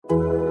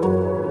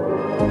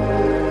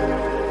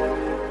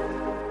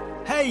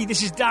Hey,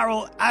 this is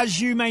Daryl.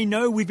 As you may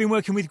know, we've been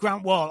working with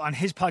Grant Wall on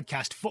his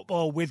podcast,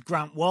 Football with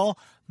Grant Wall.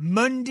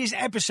 Monday's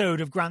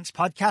episode of Grant's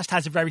podcast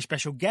has a very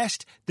special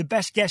guest, the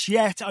best guest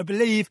yet, I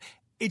believe.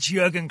 It's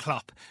Jurgen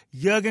Klopp.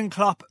 Jurgen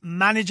Klopp,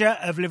 manager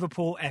of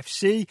Liverpool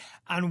FC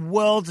and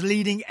world's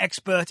leading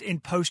expert in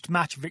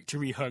post-match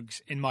victory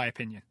hugs, in my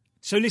opinion.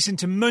 So listen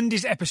to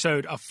Monday's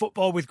episode of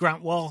Football with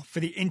Grant Wall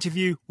for the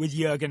interview with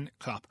Jurgen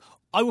Klopp.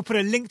 I will put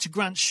a link to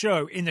Grant's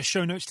show in the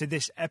show notes to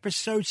this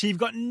episode, so you've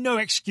got no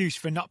excuse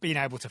for not being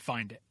able to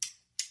find it.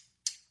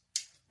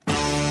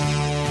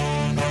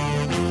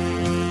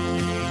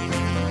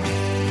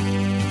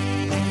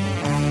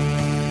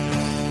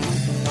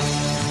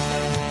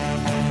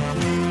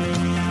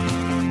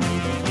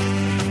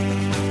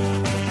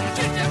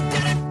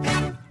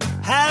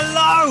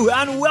 Hello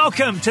and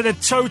welcome to the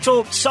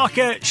Total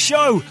Soccer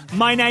Show.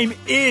 My name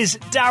is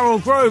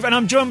Daryl Grove and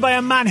I'm joined by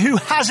a man who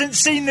hasn't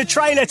seen the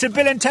trailer to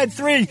Bill and Ted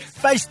 3,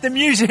 Face the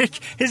Music.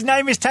 His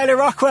name is Taylor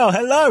Rockwell.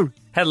 Hello.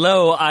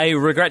 Hello, I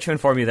regret to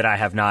inform you that I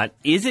have not.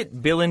 Is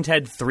it Bill and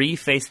Ted 3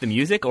 Face the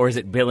Music or is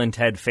it Bill and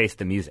Ted Face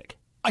the Music?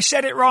 I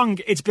said it wrong.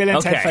 It's Bill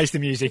and Ted Face the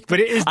Music,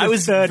 but it is the I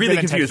was third really Bill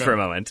and confused Ted for a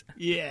film. moment.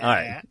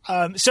 Yeah. All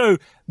right. So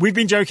we've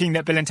been joking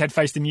that Bill and Ted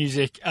Face the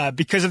Music,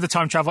 because of the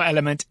time travel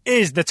element,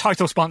 is the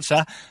title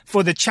sponsor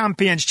for the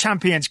Champions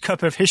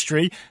Cup of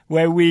History,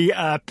 where we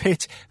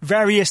pit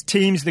various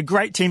teams, the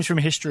great teams from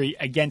history,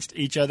 against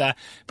each other.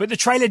 But the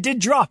trailer did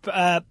drop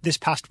this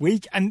past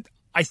week, and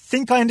I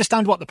think I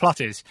understand what the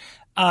plot is.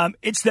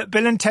 It's that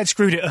Bill and Ted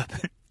screwed it up.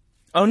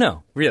 Oh,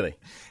 no, really?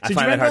 I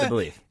find that hard to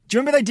believe. Do you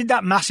remember they did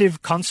that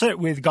massive concert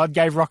with God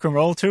Gave Rock and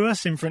Roll to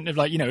us in front of,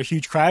 a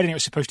huge crowd, and it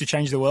was supposed to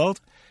change the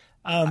world?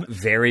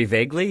 Very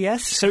vaguely,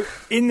 yes. So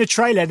in the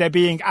trailer, they're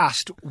being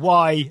asked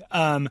why,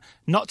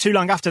 not too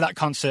long after that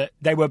concert,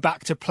 they were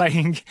back to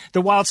playing, the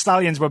Wild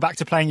Stallions were back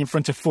to playing in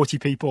front of 40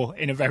 people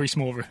in a very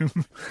small room.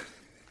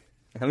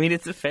 I mean,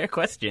 it's a fair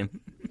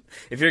question.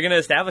 If you're going to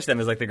establish them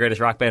as the greatest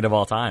rock band of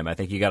all time, I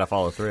think you got to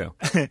follow through.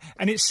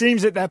 And it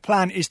seems that their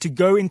plan is to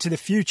go into the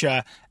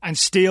future and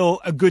steal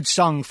a good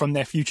song from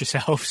their future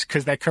selves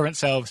because their current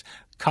selves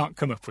can't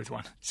come up with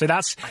one. So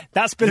that's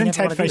Bill and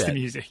Ted Face the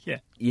Music. Yeah.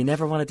 You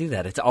never want to do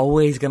that. It's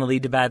always going to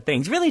lead to bad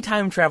things. Really,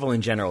 time travel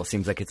in general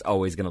seems like it's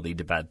always going to lead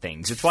to bad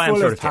things. It's why I'm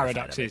sort of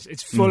paradoxes.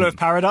 It's full of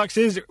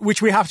paradoxes,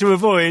 which we have to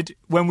avoid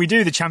when we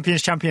do the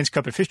Champions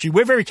Cup of History.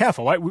 We're very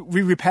careful, right?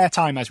 We repair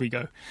time as we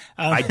go.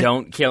 I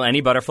don't kill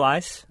any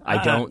butterflies.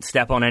 I don't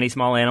step on any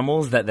small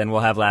animals that then will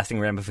have lasting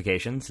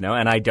ramifications. No,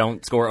 and I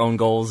don't score own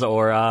goals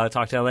or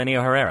talk to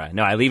Elenio Herrera.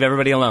 No, I leave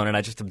everybody alone and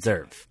I just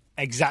observe.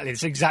 Exactly.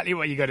 That's exactly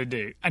what you got to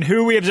do. And who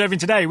are we observing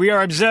today? We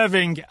are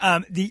observing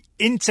the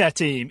Inter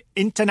team,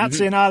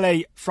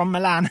 Internazionale from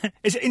Milan.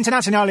 It's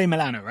Internazionale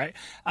Milano, right?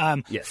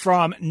 Yes.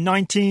 From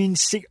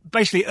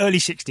basically early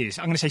 60s.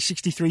 I'm going to say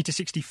 63 to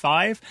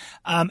 65,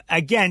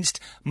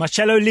 against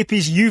Marcello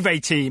Lippi's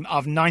Juve team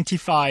of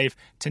 95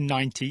 to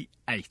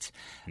 98.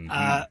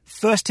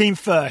 First team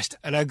first,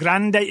 La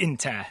Grande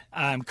Inter,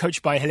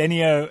 coached by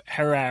Elenio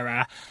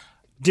Herrera.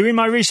 Doing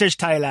my research,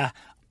 Taylor,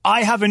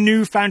 I have a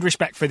newfound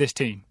respect for this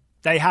team.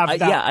 They have that.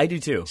 Yeah, I do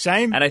too.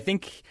 Same? And I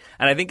think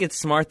it's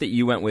smart that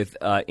you went with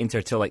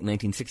Inter till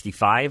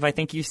 1965, I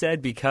think you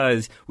said,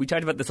 because we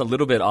talked about this a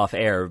little bit off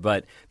air,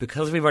 but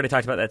because we've already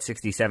talked about that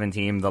 67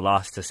 team, the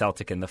loss to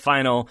Celtic in the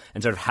final,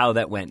 and sort of how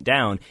that went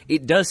down,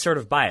 it does sort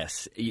of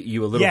bias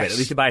you a little bit. At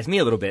least it biased me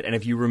a little bit. And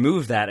if you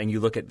remove that and you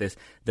look at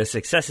the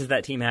successes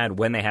that team had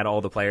when they had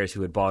all the players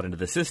who had bought into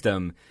the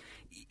system,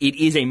 it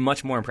is a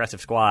much more impressive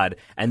squad.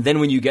 And then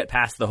when you get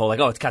past the whole,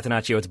 it's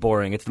Catenaccio, it's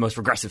boring, it's the most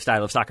regressive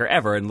style of soccer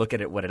ever, and look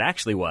at it what it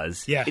actually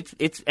was,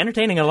 it's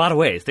entertaining in a lot of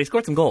ways. They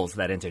scored some goals,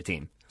 that Inter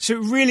team. So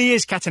it really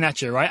is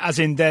Catenaccio, right? As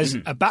in there's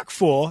a back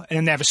four, and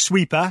then they have a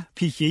sweeper,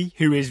 Piqué,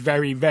 who is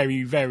very,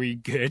 very, very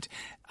good.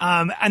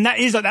 And that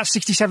is that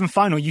 67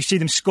 final. You see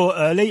them score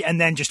early and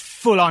then just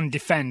full-on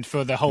defend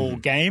for the whole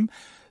game.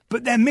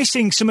 But they're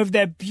missing some of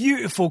their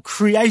beautiful,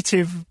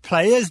 creative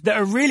players that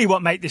are really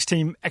what make this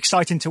team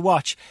exciting to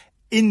watch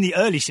in the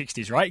early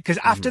 60s, right? Because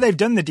after they've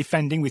done the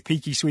defending with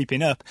Piqué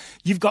sweeping up,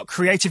 you've got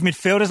creative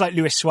midfielders like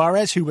Luis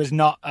Suarez, who was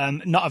not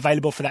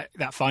available for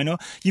that final.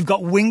 You've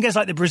got wingers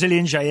like the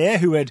Brazilian Jair,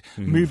 who had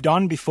moved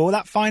on before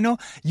that final.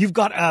 You've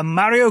got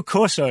Mario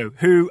Corso,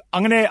 who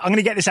I'm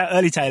gonna get this out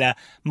early, Taylor.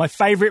 My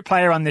favourite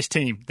player on this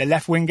team, the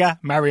left winger,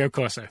 Mario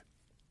Corso.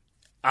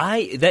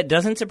 That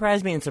doesn't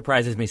surprise me and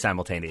surprises me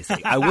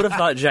simultaneously. I would have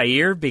thought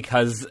Jair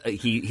because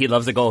he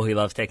loves a goal, he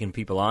loves taking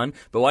people on.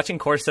 But watching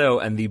Corso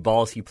and the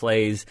balls he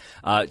plays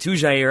to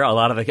Jair a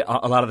lot of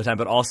the time,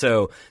 but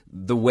also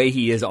the way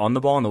he is on the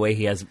ball and the way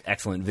he has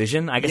excellent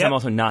vision, I guess I'm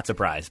also not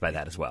surprised by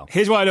that as well.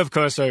 Here's why I love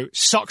Corso: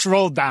 socks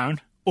rolled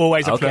down.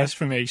 Always a plus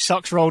for me.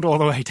 Socks rolled all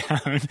the way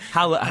down.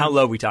 How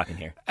low are we talking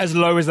here? As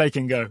low as they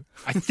can go.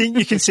 I think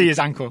you can see his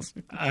ankles.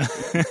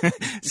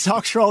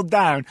 Socks rolled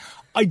down.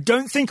 I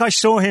don't think I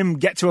saw him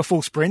get to a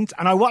full sprint,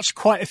 and I watched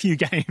quite a few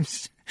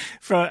games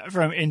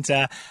from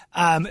Inter.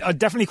 I'd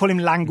definitely call him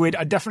languid.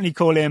 I'd definitely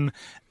call him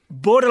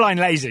borderline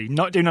lazy,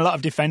 not doing a lot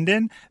of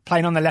defending,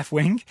 playing on the left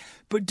wing,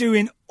 but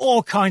doing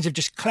all kinds of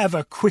just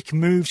clever, quick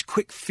moves,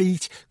 quick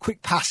feet,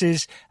 quick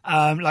passes,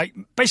 like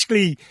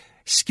basically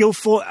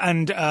skillful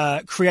and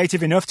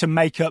creative enough to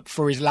make up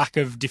for his lack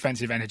of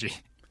defensive energy.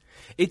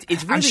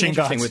 It's really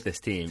interesting with this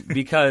team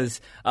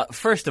because,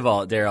 first of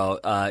all,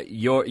 Daryl,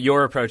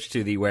 your approach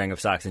to the wearing of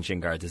socks and shin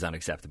guards is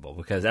unacceptable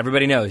because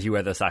everybody knows you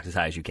wear those socks as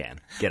high as you can.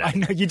 Get out. I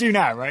know you do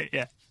now, right?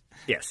 Yeah.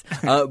 Yes.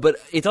 But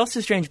it's also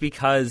strange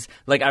because,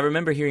 like, I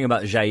remember hearing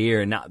about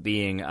Jair not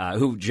being,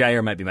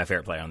 Jair might be my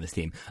favorite player on this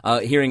team,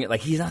 hearing it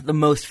like he's not the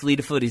most fleet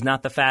of foot, he's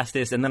not the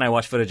fastest, and then I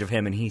watch footage of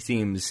him and he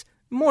seems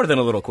more than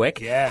a little quick.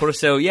 Yeah.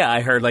 So, yeah,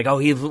 I heard, like,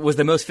 he was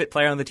the most fit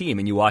player on the team,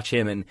 and you watch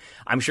him, and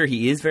I'm sure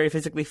he is very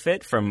physically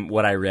fit from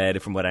what I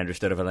read, from what I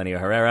understood of Elenio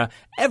Herrera.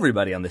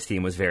 Everybody on this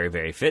team was very,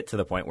 very fit to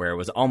the point where it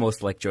was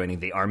almost like joining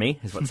the army,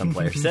 is what some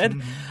players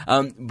said.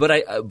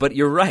 But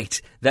you're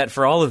right, that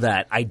for all of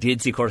that, I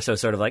did see Corso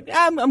sort of like,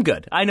 I'm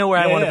good. I know where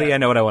I want to be. I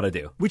know what I want to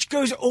do. Which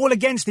goes all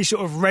against the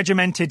sort of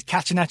regimented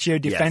Catenaccio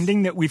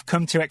defending that we've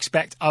come to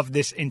expect of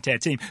this Inter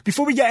team.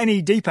 Before we get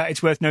any deeper,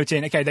 it's worth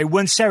noting, okay, they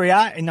won Serie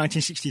A in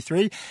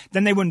 1963.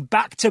 Then they won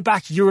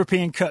back-to-back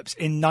European Cups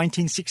in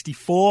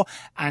 1964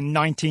 and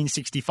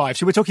 1965.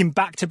 So we're talking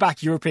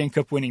back-to-back European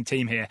Cup winning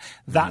team here.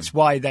 That's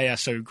why they are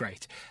so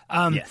great.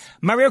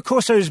 Mario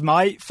Corso is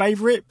my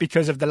favourite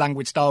because of the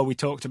languid style we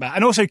talked about,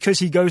 and also because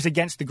he goes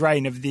against the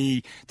grain of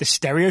the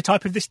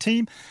stereotype of this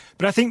team.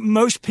 But I think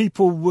most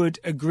people would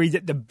agree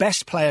that the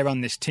best player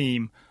on this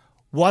team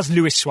was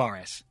Luis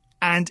Suarez.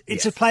 And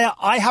it's a player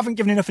I haven't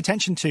given enough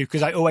attention to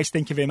because I always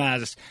think of him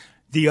as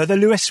the other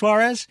Luis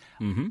Suarez.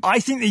 Mm-hmm.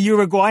 I think the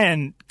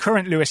Uruguayan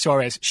current Luis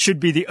Suarez should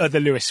be the other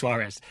Luis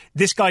Suarez.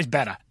 This guy's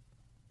better.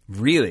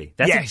 Really?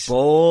 That's a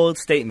bold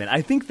statement.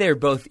 I think they're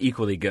both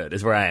equally good,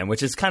 is where I am,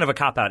 which is kind of a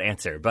cop-out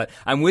answer. But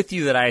I'm with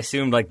you that I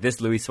assumed like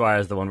this Luis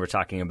Suarez, the one we're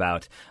talking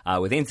about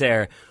with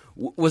Inter,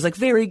 was like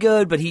very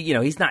good, but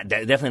he's not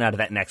definitely not at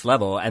that next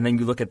level. And then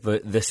you look at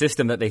the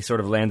system that they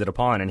sort of landed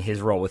upon and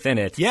his role within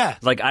it. Yeah,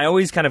 like I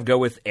always kind of go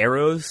with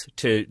arrows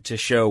to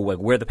show like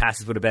where the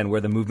passes would have been,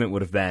 where the movement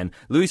would have been.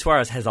 Luis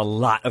Suarez has a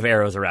lot of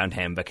arrows around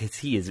him because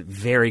he is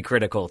very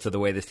critical to the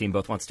way this team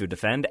both wants to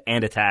defend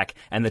and attack,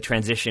 and the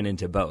transition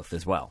into both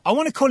as well. I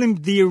want to call him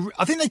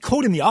I think they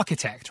called him the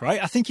architect,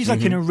 right? I think he's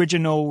like an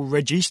original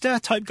regista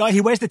type guy.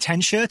 He wears the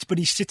 10 shirts, but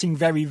he's sitting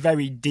very,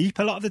 very deep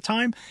a lot of the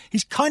time.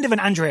 He's kind of an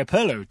Andrea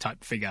Pirlo type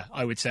figure,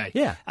 I would say.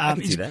 Yeah, I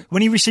can see that.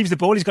 When he receives the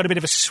ball, he's got a bit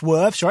of a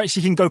swerve, so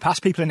he can go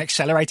past people and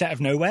accelerate out of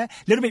nowhere. A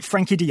little bit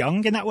Frankie de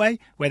Jong in that way,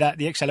 where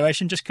the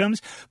acceleration just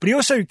comes. But he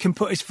also can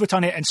put his foot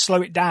on it and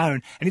slow it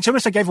down. And it's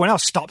almost like everyone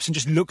else stops and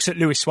just looks at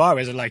Luis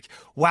Suarez and like,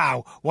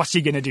 wow, what's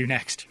he going to do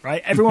next,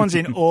 right? Everyone's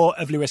in awe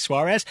of Luis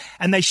Suarez.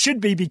 And they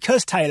should be,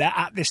 because Taylor,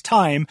 at this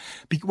time,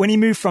 when he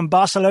moved from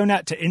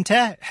Barcelona to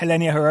Inter,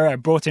 Elenio Herrera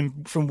brought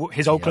him from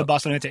his old club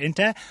Barcelona to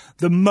Inter,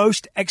 the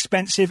most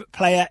expensive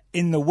player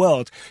in the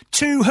world.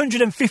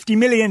 250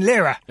 million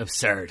lira.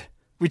 Absurd.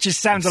 Which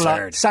sounds a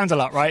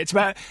lot, right? It's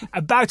about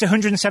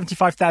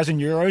 175,000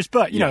 euros,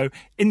 but, you know,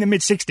 in the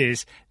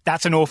mid-60s,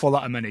 that's an awful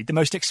lot of money. The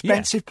most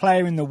expensive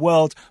player in the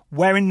world,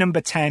 wearing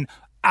number 10,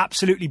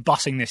 absolutely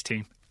bossing this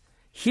team.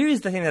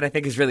 Here's the thing that I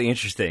think is really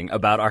interesting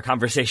about our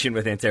conversation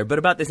with Inter, but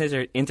about this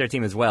Inter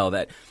team as well,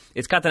 that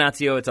it's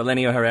Catenaccio, it's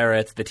Elenio Herrera,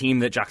 it's the team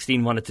that Jacques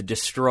Stein wanted to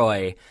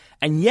destroy.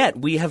 And yet,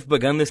 we have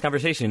begun this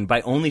conversation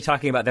by only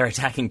talking about their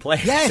attacking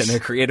players and their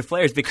creative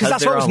players because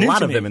there are a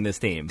lot of them in this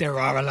team. There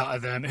are a lot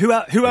of them. Who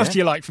else do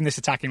you like from this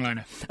attacking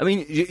lineup? I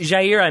mean,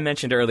 Jair, I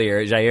mentioned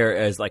earlier. Jair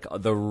is like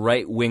the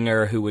right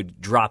winger who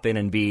would drop in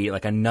and be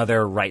like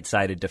another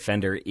right-sided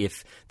defender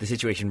if the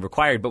situation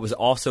required, but was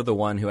also the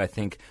one who I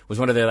think was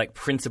one of their like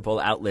principal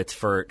outlets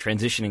for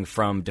transitioning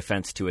from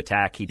defense to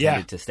attack. He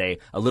tended to stay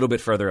a little bit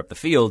further up the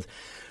field.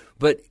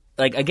 But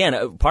like,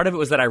 again, part of it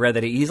was that I read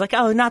that he's like,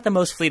 not the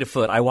most fleet of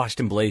foot. I watched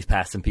him blaze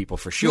past some people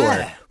for sure.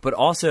 Yeah. But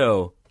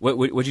also,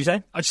 what'd you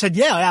say? I just said,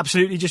 I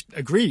absolutely just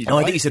agreed. Oh,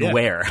 right? I think you said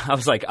where. I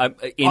was like,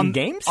 in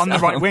games? On the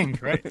right wing,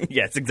 right?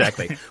 Yes,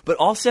 exactly. But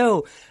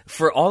also,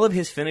 for all of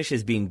his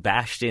finishes being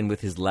bashed in with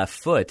his left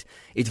foot,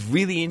 it's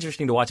really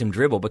interesting to watch him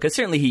dribble because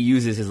certainly he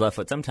uses his left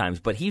foot sometimes,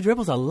 but he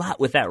dribbles a lot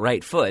with that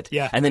right foot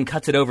and then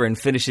cuts it over and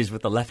finishes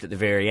with the left at the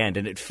very end.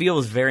 And it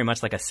feels very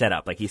much like a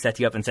setup. Like he sets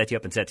you up and sets you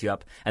up and sets you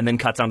up and then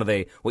cuts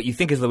onto what you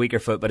think is the weaker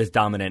foot but is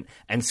dominant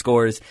and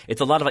scores.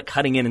 It's a lot of like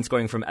cutting in and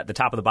scoring from at the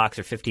top of the box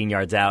or 15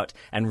 yards out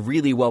and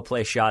really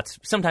well-placed shots,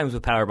 sometimes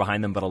with power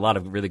behind them, but a lot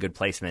of really good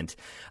placement.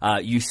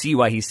 You see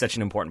why he's such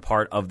an important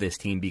part of this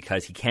team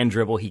because he can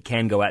dribble, he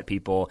can go at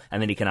people,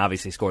 and then he can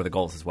obviously score the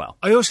goals as well.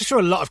 I also saw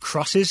a lot of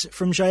crosses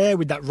from Jair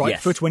with that right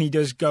foot when he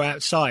does go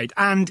outside.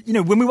 And, you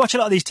know, when we watch a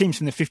lot of these teams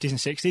from the 50s and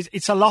 60s,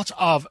 it's a lot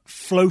of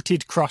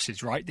floated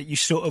crosses, right, that you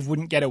sort of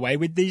wouldn't get away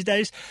with these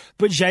days.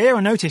 But Jair,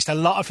 I noticed a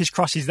lot of his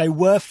crosses, they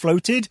were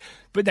floated,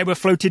 but they were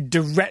floated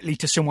directly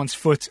to someone's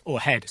foot or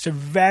head. So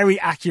very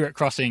accurate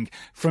crossing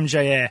from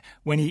Jair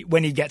when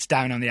he gets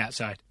down on the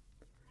outside.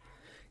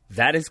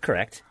 That is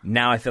correct.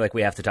 Now I feel like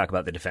we have to talk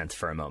about the defense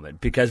for a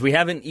moment because we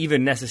haven't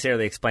even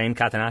necessarily explained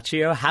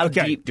Catenaccio. How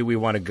deep do we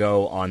want to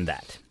go on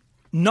that?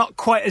 Not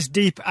quite as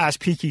deep as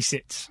Peaky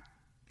sits.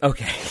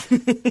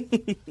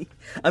 Okay.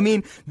 I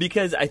mean,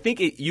 because I think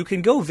you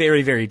can go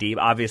very, very deep.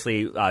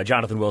 Obviously,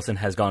 Jonathan Wilson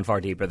has gone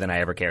far deeper than I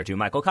ever care to.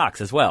 Michael Cox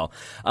as well.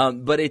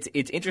 But it's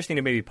interesting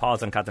to maybe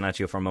pause on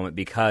Catenaccio for a moment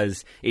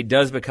because it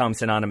does become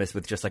synonymous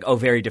with just like,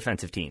 very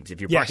defensive teams.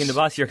 If you're parking the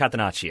bus, you're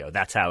Catenaccio.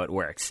 That's how it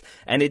works.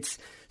 And it's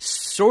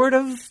sort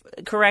of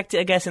correct,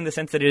 I guess, in the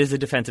sense that it is a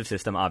defensive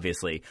system,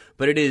 obviously.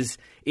 But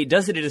it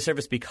does it a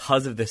disservice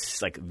because of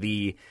this, like,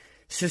 the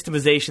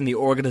systemization, the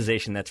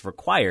organization that's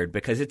required,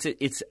 because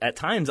it's at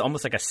times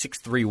almost like a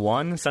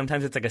 6-3-1.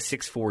 Sometimes it's like a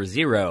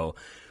 6-4-0.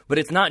 But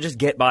it's not just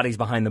get bodies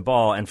behind the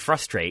ball and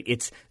frustrate.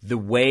 It's the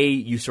way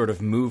you sort of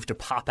move to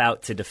pop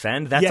out to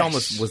defend. That's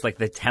almost was like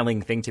the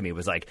telling thing to me,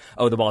 was like,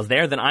 the ball's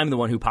there, then I'm the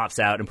one who pops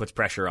out and puts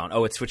pressure on.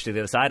 It's switched to the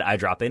other side, I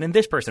drop in, and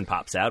this person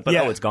pops out. But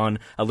it's gone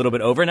a little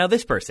bit over, now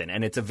this person.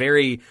 And it's a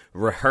very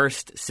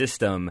rehearsed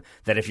system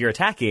that if you're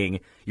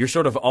attacking, you're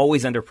sort of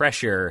always under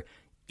pressure,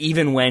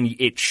 even when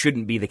it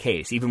shouldn't be the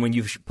case. Even when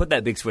you've put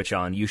that big switch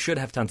on, you should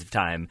have tons of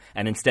time.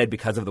 And instead,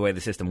 because of the way the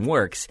system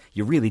works,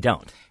 you really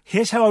don't.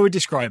 Here's how I would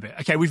describe it.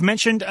 Okay, we've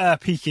mentioned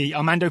Peaky,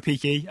 Armando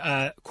Peaky,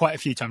 quite a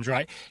few times,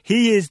 right?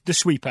 He is the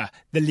sweeper,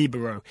 the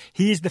libero.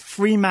 He is the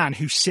free man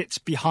who sits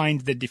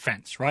behind the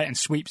defense, right, and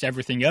sweeps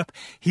everything up.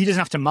 He doesn't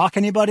have to mark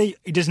anybody.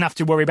 He doesn't have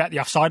to worry about the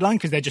offside line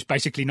because they're just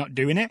basically not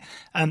doing it.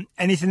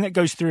 Anything that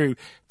goes through,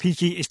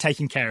 Peaky is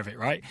taking care of it,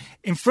 right?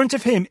 In front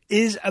of him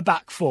is a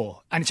back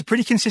four, and it's a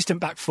pretty consistent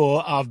back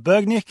four of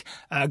Bergnik,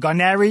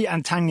 Garneri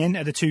and Tangen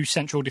are the two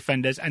central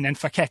defenders, and then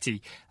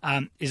Facchetti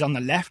is on the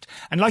left.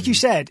 And like you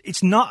said,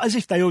 it's not as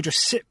if they all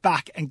just sit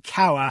back and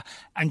cower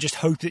and just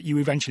hope that you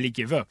eventually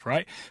give up,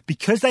 right?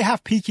 Because they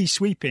have Peaky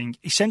sweeping,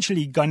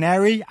 essentially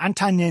Garneri and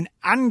Tangen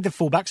and the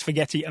fullbacks,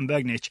 Facchetti and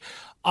Bergnik,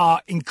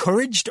 are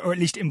encouraged, or at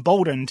least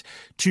emboldened,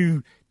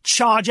 to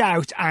charge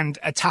out and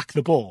attack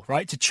the ball,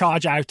 right? To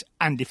charge out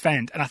and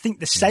defend. And I think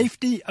the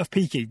safety of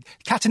Peaky,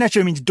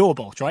 Catenaccio means door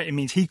bolt, right? It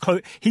means he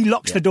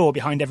locks the door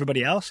behind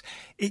everybody else.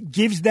 It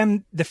gives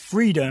them the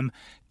freedom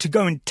to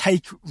go and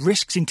take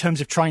risks in terms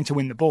of trying to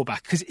win the ball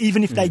back. Because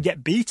even if they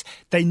get beat,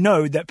 they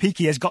know that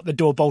Peaky has got the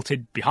door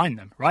bolted behind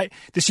them, right?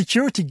 The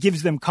security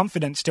gives them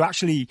confidence to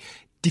actually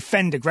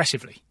defend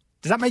aggressively.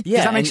 Does that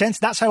make sense?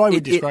 That's how I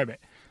would describe it.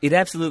 It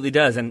absolutely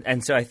does.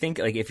 And so I think,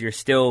 like, if you're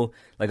still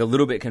like a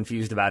little bit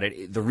confused about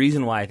it, the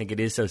reason why I think it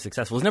is so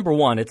successful is, number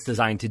one, it's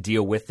designed to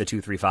deal with the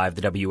 2-3-5,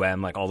 the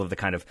WM, like all of the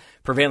kind of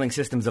prevailing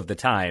systems of the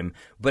time.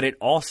 But it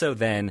also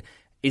then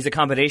is a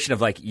combination of,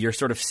 like, you're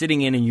sort of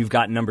sitting in and you've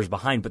got numbers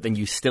behind, but then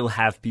you still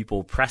have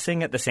people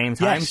pressing at the same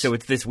time. Yes. So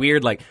it's this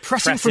weird, like,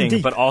 pressing from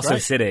deep, but also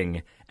right?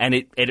 sitting. And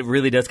it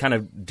really does kind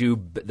of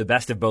do the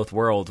best of both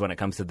worlds when it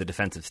comes to the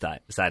defensive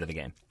side of the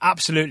game.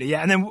 Absolutely,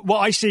 yeah. And then what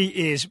I see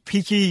is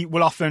Peaky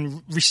will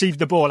often receive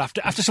the ball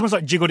after someone's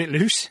like jiggled it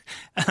loose.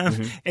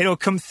 It'll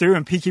come through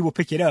and Peaky will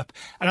pick it up.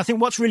 And I think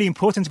what's really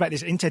important about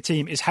this Inter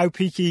team is how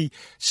Peaky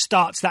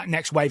starts that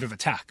next wave of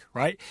attack,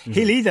 right?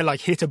 He'll either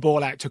like hit a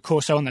ball out to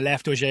Corso on the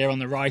left or Jair on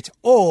the right,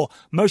 or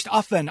most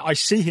often I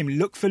see him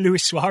look for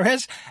Luis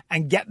Suarez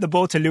and get the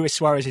ball to Luis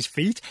Suarez's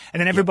feet. And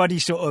then everybody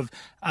sort of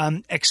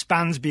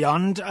expands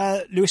beyond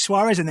Luis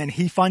Suarez, and then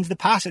he finds the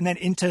pass, and then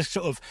Inter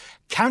sort of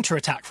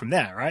counter-attack from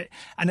there, right?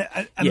 And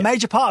a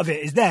major part of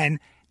it is then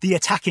the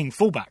attacking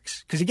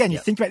fullbacks. Because again, you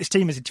think about this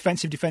team as a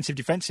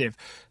defensive,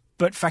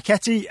 but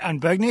Facchetti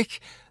and Bergnik,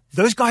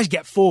 those guys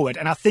get forward.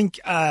 And I think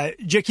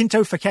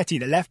Giacinto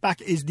Facchetti, the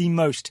left-back, is the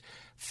most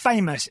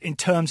famous in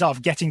terms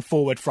of getting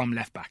forward from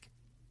left-back.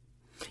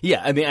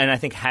 Yeah, I mean, and I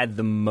think had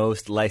the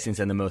most license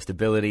and the most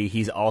ability.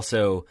 He's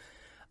also...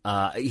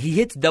 he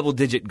hits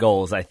double-digit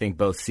goals, I think,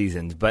 both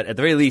seasons, but at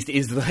the very least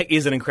is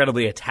an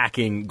incredibly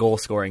attacking,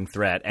 goal-scoring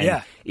threat,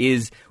 and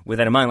is, with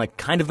that in mind, like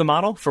kind of the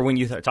model for when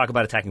you talk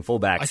about attacking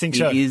fullbacks. I think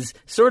so. It is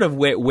sort of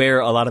where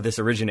a lot of this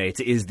originates,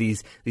 is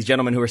these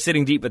gentlemen who are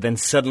sitting deep, but then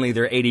suddenly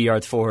they're 80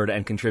 yards forward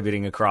and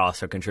contributing a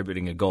cross or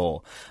contributing a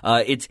goal.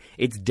 It's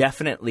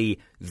definitely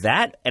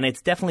that, and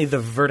it's definitely the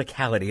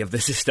verticality of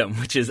the system,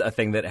 which is a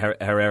thing that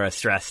Herrera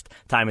stressed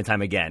time and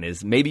time again,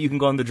 is maybe you can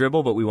go on the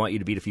dribble, but we want you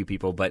to beat a few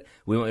people, but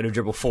we want you to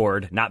dribble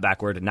forward, not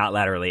backward, not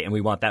laterally, and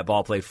we want that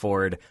ball played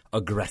forward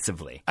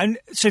aggressively. And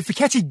so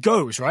Facchetti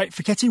goes, right?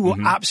 Facchetti will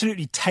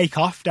absolutely take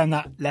off down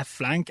that left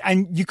flank,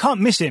 and you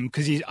can't miss him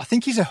because I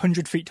think he's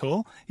 100 feet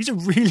tall. He's a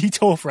really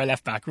tall for a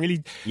left back,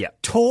 really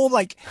tall,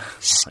 like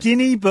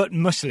skinny but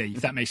muscly,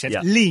 if that makes sense.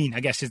 Lean,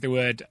 I guess, is the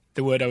word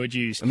I would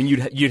use. I mean,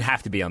 you'd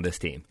have to be on this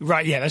team.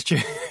 Right, yeah, that's true.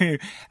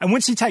 And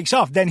once he takes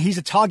off, then he's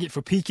a target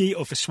for Peaky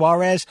or for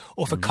Suarez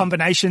or for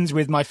combinations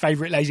with my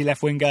favourite lazy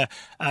left winger,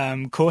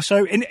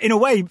 Corso. In a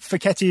way,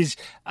 Fachetti's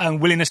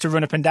willingness to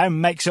run up and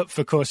down makes up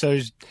for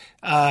Corso's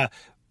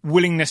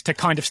willingness to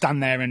kind of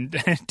stand there and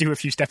do a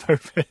few step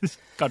overs.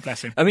 God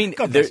bless him. I mean,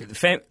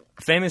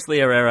 famously,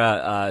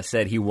 Herrera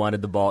said he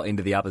wanted the ball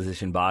into the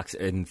opposition box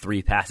in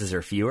 3 passes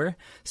or fewer.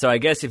 So I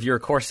guess if you're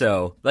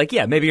Corso, like,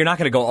 maybe you're not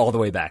going to go all the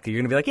way back.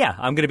 You're going to be like,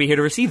 I'm going to be here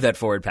to receive that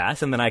forward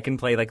pass, and then I can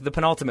play like the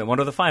penultimate one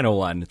or the final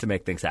one to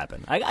make things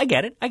happen. I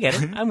get it.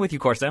 I'm with you,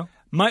 Corso.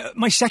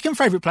 My second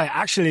favourite player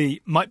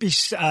actually might be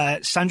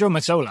Sandro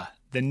Mazzola.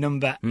 the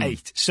number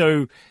 8.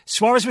 So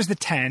Suarez was the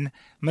 10.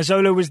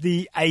 Mazzola was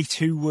the 8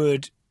 who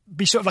would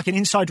be sort of like an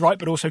inside right,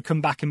 but also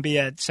come back and be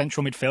a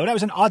central midfielder. It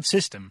was an odd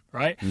system,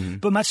 right?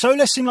 But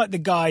Mazzola seemed like the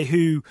guy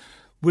who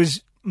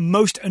was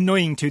most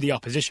annoying to the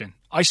opposition.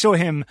 I saw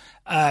him,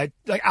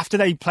 like after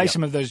they play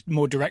some of those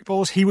more direct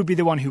balls, he would be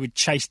the one who would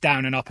chase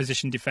down an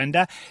opposition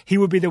defender. He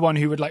would be the one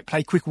who would like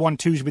play quick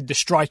 1-2s with the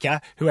striker,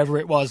 whoever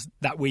it was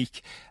that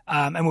week,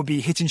 and would be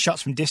hitting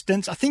shots from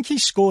distance. I think he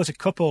scores a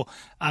couple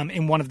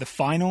in one of the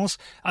finals.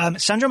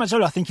 Sandro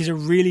Mazzola, I think, is a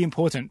really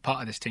important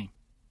part of this team.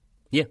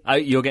 Yeah,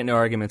 you'll get no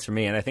arguments from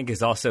me. And I think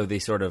is also the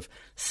sort of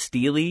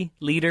steely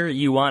leader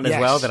you want as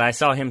well, that I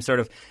saw him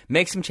sort of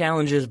make some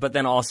challenges, but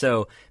then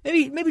also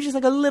maybe just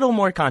like a little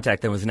more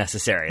contact than was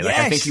necessary. Like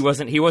I think he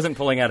wasn't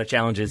pulling out of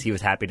challenges. He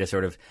was happy to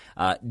sort of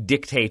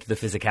dictate the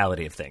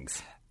physicality of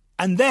things.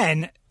 And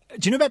then,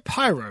 do you know about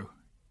Peiro?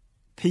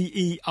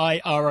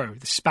 Peiro,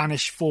 the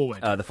Spanish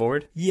forward. The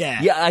forward?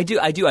 Yeah. Yeah, I do.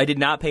 I did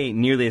not pay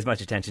nearly as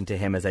much attention to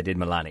him as I did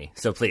Milani.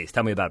 So please,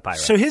 tell me about Peiro.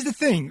 So here's the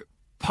thing.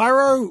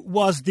 Peiro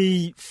was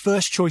the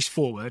first choice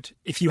forward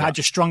if you had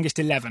your strongest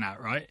 11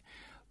 out, right?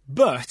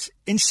 But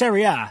in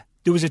Serie A,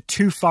 there was a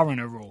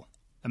 2-foreigner rule,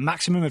 a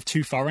maximum of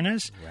 2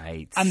 foreigners.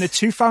 Right. And the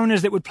 2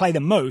 foreigners that would play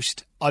the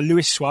most are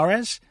Luis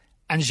Suarez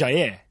and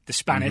Jair, the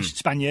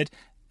Spaniard,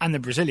 and the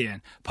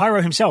Brazilian.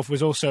 Peiro himself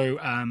was also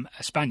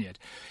a Spaniard.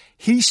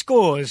 He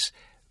scores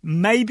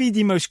maybe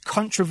the most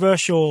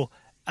controversial,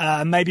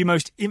 maybe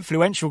most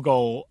influential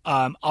goal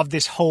of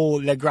this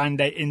whole Le Grande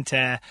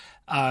Inter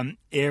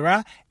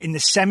era in the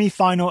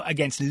semi-final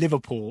against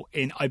Liverpool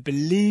in, I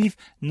believe,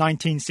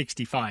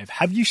 1965.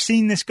 Have you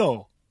seen this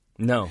goal?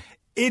 No.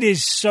 It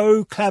is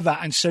so clever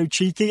and so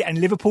cheeky, and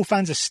Liverpool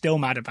fans are still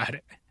mad about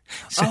it.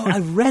 So,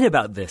 I've read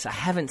about this. I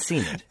haven't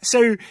seen it.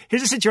 So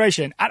here's the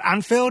situation. At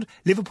Anfield,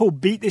 Liverpool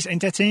beat this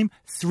Inter team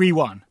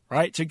 3-1,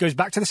 right? So it goes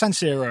back to the San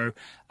Siro.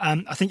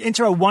 I think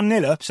Inter are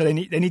 1-0 up, so they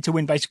need to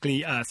win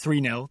basically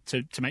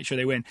 3-0 to make sure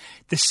they win.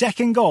 The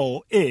second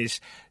goal is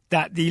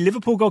that the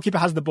Liverpool goalkeeper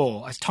has the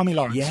ball. It's Tommy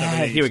Lawrence.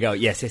 Yeah, here we go.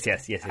 Yes.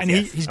 And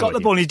he's got the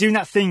ball, and he's doing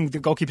that thing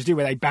that goalkeepers do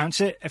where they bounce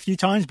it a few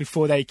times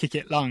before they kick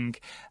it long.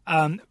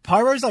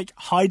 Pyro's like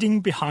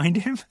hiding behind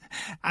him,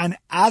 and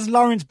as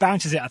Lawrence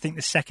bounces it, I think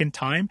the second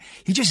time,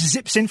 he just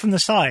zips in from the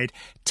side,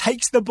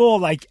 takes the ball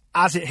like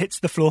as it hits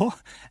the floor,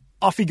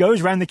 off he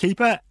goes round the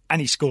keeper,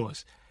 and he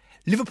scores.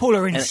 Liverpool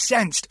are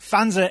incensed.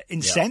 Fans are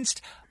incensed.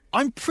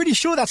 Yeah. I'm pretty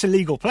sure that's a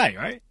legal play,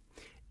 right?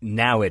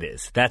 Now it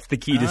is. That's the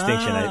key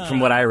distinction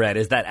from what I read,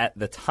 is that at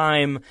the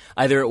time,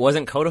 either it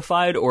wasn't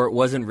codified or it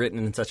wasn't written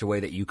in such a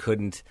way that you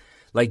couldn't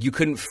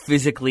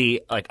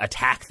physically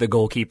attack the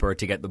goalkeeper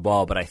to get the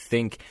ball. But I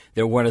think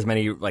there weren't as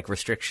many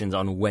restrictions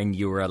on when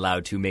you were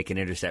allowed to make an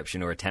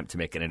interception or attempt to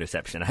make an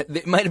interception.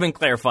 It might have been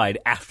clarified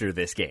after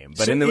this game,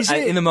 but so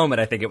in the moment,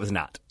 I think it was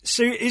not.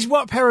 So is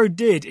what Peiro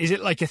did, is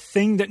it like a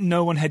thing that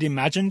no one had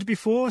imagined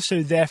before,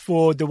 so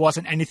therefore there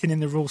wasn't anything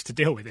in the rules to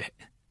deal with it?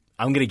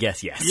 I'm going to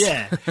guess yes.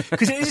 Yeah,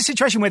 because it is a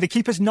situation where the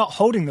keeper's not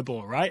holding the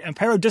ball, right? And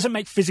Peiro doesn't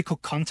make physical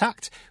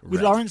contact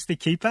with Lawrence, the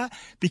keeper,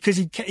 because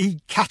he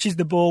catches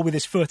the ball with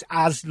his foot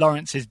as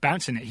Lawrence is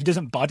bouncing it. He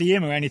doesn't body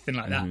him or anything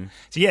like that.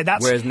 So yeah,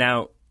 that's... Whereas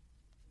now...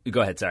 Go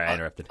ahead, sorry, I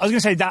interrupted. I was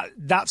going to say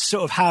that's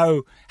sort of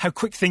how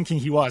quick thinking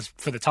he was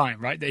for the time,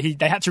 right? That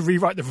they had to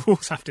rewrite the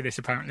rules after this,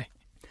 apparently.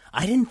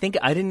 I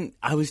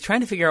was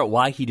trying to figure out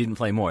why he didn't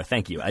play more.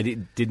 Thank you.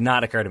 Did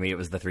not occur to me it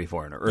was the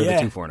 3-foreigner or the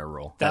 2-foreigner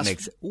rule. That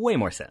makes way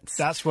more sense.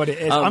 That's what it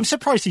is. I'm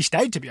surprised he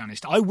stayed, to be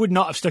honest. I would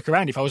not have stuck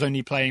around if I was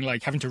only playing,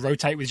 having to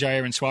rotate with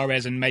Jair and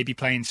Suarez and maybe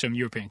playing some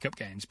European Cup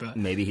games. But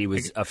maybe he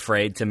was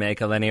afraid to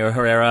make Elenio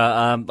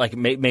Herrera,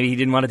 maybe he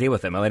didn't want to deal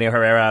with him. Elenio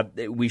Herrera,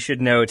 we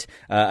should note,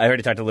 I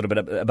already talked a little bit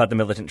about the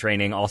militant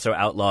training, also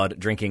outlawed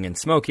drinking and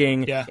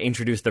smoking,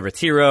 introduced the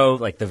Retiro,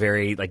 the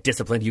very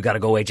disciplined, you got to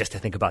go away just to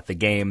think about the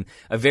game.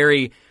 A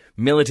very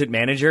militant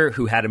manager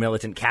who had a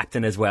militant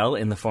captain as well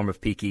in the form of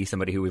Piqué,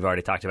 somebody who we've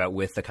already talked about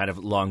with the kind of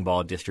long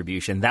ball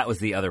distribution. That was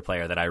the other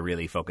player that I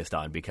really focused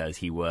on because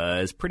he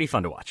was pretty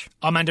fun to watch.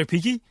 Armando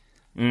Piqué?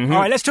 Mm-hmm. All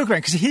right, let's talk about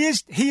it,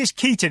 because he is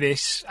key to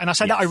this, and I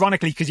say that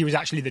ironically because he was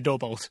actually the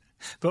doorbolt.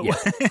 But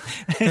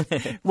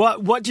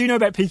what do you know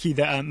about Piqué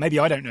that maybe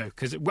I don't know?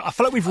 Because I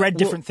feel like we've read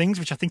different things,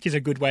 which I think is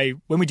a good way.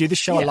 When we do this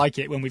show, I like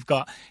it when we've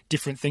got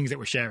different things that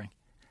we're sharing.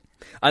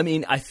 I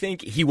mean, I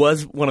think he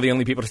was one of the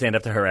only people to stand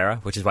up to Herrera,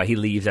 which is why he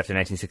leaves after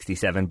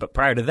 1967. But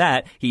prior to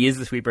that, he is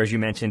the sweeper, as you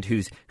mentioned,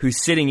 who's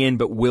sitting in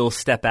but will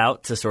step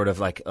out to sort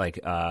of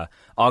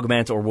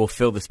augment or will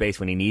fill the space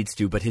when he needs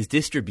to. But his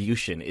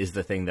distribution is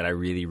the thing that I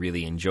really,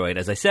 really enjoyed.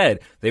 As I said,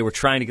 they were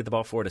trying to get the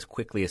ball forward as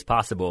quickly as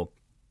possible.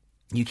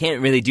 You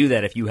can't really do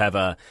that if you have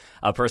a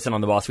person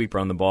on the ball, sweeper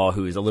on the ball,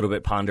 who is a little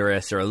bit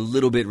ponderous or a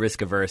little bit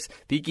risk-averse.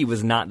 Piqué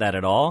was not that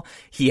at all.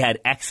 He had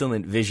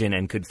excellent vision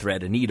and could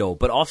thread a needle,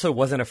 but also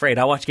wasn't afraid.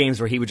 I watched games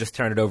where he would just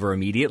turn it over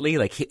immediately.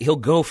 Like, he'll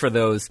go for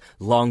those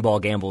long ball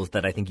gambles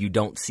that I think you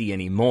don't see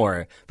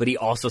anymore, but he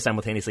also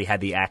simultaneously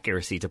had the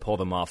accuracy to pull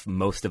them off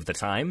most of the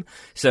time.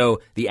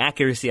 So the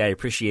accuracy I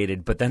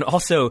appreciated, but then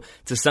also,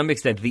 to some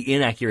extent, the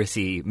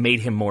inaccuracy made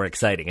him more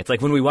exciting. It's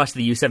like when we watch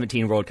the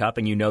U17 World Cup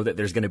and you know that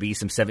there's going to be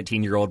some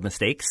 17-year-old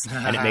mistakes,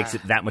 and it makes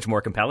it that much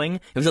more compelling.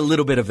 It was a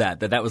little bit of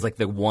that was like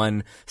the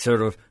one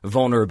sort of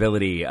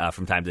vulnerability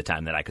from time to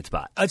time that I could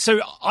spot. So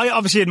I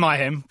obviously admire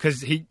him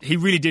because he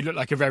really did look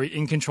like a very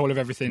in control of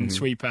everything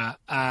sweeper.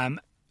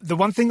 The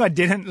one thing I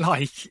didn't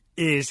like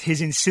is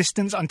his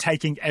insistence on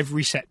taking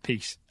every set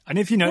piece. I don't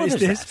know if you noticed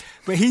this,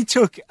 but he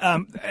took,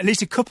 at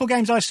least a couple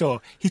games I saw,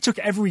 he took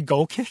every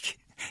goal kick.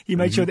 He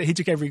made sure that he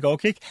took every goal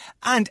kick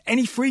and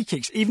any free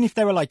kicks, even if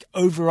they were like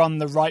over on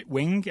the right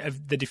wing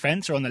of the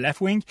defence or on the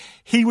left wing,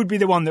 he would be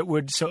the one that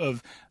would sort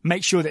of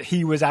make sure that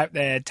he was out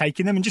there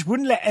taking them and just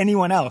wouldn't let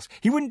anyone else.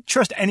 He wouldn't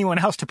trust anyone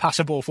else to pass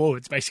a ball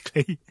forwards,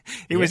 basically.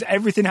 It was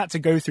everything had to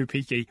go through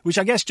Piqué, which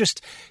I guess just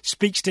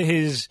speaks to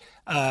his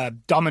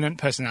dominant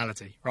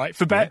personality, right?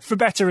 For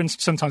better and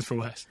sometimes for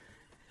worse.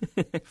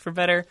 For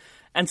better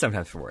and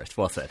sometimes for worse.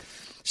 Well said.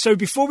 So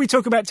before we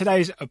talk about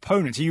today's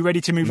opponents, are you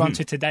ready to move on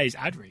to today's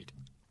ad read?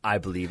 I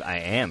believe I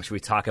am. Should we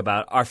talk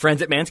about our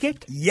friends at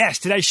Manscaped? Yes,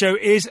 today's show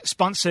is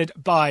sponsored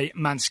by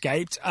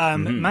Manscaped.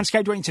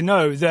 Manscaped want you to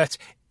know that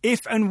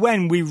if and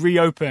when we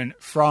reopen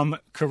from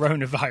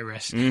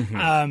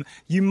coronavirus,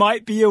 you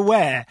might be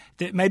aware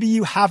that maybe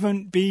you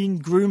haven't been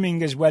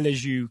grooming as well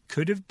as you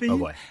could have been. Oh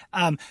boy.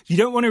 You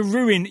don't want to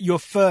ruin your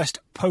first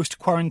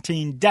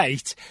post-quarantine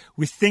date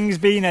with things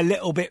being a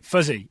little bit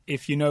fuzzy,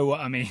 if you know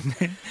what I mean.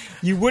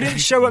 You wouldn't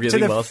show up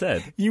really well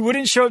said. You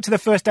wouldn't show up to the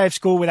first day of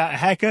school without a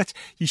haircut.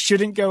 You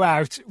shouldn't go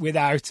out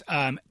without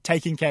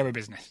taking care of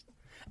business.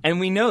 And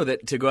we know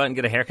that to go out and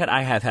get a haircut,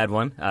 I have had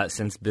one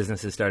since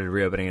businesses started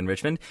reopening in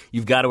Richmond.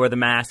 You've got to wear the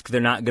mask. They're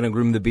not going to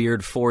groom the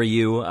beard for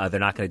you. They're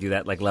not going to do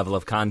that like level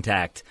of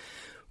contact.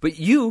 But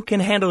you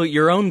can handle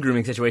your own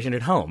grooming situation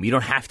at home. You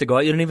don't have to go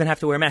out. You don't even have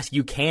to wear a mask.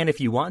 You can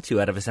if you want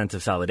to out of a sense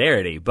of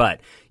solidarity.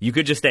 But you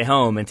could just stay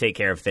home and take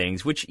care of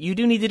things, which you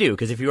do need to do.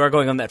 Because if you are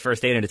going on that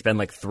first date and it's been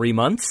like 3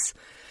 months,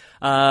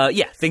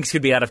 things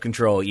could be out of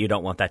control. You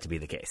don't want that to be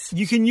the case.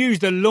 You can use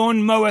the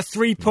Lawnmower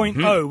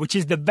 3.0, which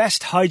is the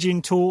best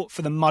hygiene tool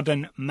for the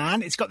modern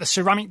man. It's got the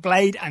ceramic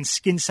blade and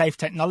skin-safe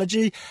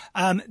technology.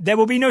 There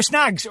will be no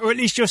snags, or at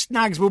least your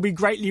snags will be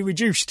greatly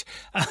reduced.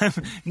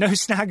 No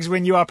snags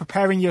when you are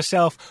preparing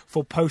yourself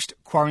for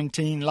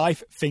post-quarantine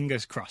life.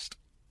 Fingers crossed.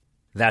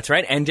 That's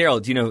right. And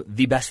Daryl, do you know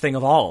the best thing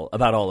of all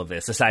about all of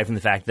this, aside from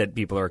the fact that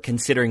people are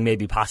considering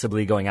maybe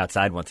possibly going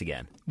outside once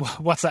again?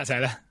 What's that,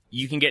 Taylor?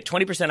 You can get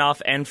 20%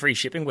 off and free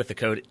shipping with the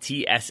code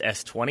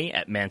TSS20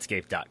 at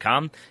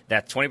manscaped.com.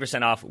 That's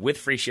 20% off with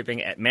free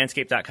shipping at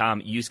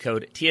manscaped.com. Use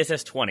code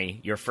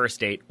TSS20. Your first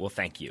date will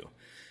thank you.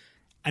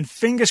 And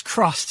fingers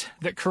crossed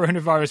that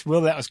coronavirus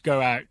will let us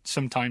go out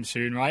sometime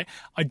soon, right?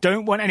 I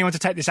don't want anyone to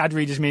take this ad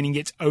read as meaning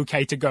it's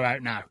okay to go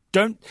out now.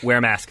 Don't wear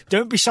a mask.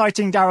 Don't be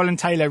citing Daryl and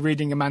Taylor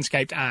reading a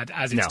Manscaped ad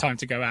as it's time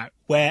to go out.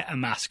 Wear a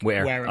mask.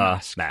 Wear a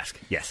mask.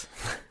 Yes.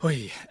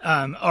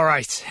 All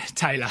right,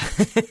 Taylor.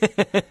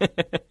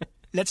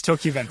 Let's talk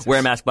Juventus.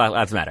 Wear a mask, Black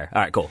Lives Matter.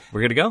 All right, cool.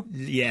 We're good to go?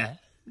 Yeah.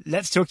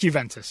 Let's talk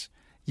Juventus.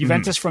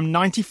 Juventus from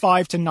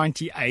 95 to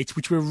 98,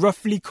 which we're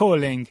roughly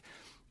calling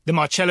the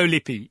Marcello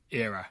Lippi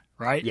era.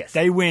 Right? Yes.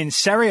 They win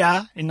Serie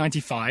A in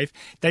 95.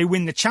 They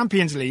win the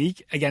Champions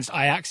League against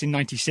Ajax in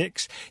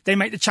 96. They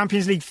make the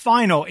Champions League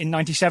final in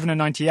 97 and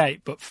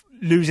 98, but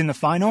lose in the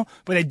final.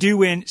 But they do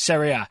win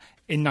Serie A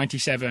in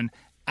 97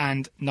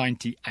 and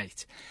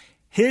 98.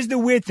 Here's the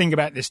weird thing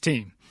about this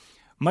team.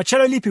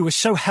 Marcello Lippi was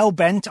so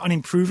hell-bent on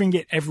improving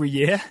it every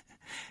year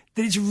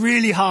that it's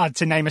really hard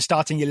to name a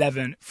starting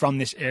 11 from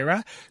this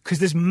era because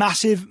there's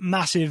massive,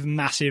 massive,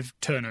 massive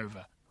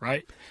turnover,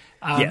 right?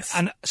 Yes.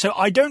 And so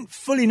I don't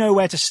fully know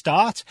where to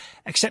start,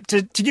 except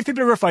to give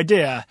people a rough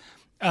idea.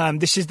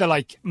 This is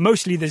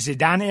mostly the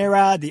Zidane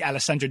era, the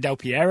Alessandro Del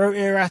Piero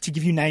era, to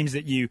give you names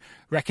that you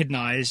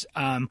recognize.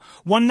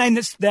 One name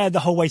that's there the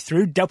whole way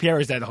through, Del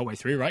Piero's there the whole way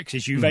through, right? Because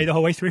it's Juve the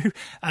whole way through.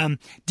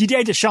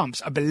 Didier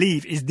Deschamps, I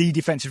believe, is the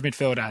defensive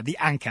midfielder, the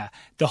anchor,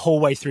 the whole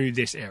way through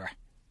this era.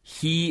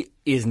 He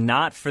is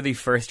not for the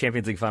first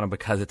Champions League final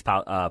because it's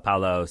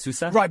Paulo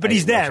Sousa. Right, but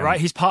he's there,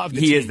 right? He's part of the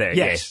team. He is there,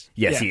 yes.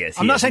 Yes, he is.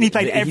 I'm not saying he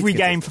played every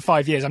game for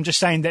 5 years. I'm just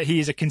saying that he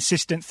is a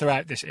consistent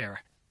throughout this era.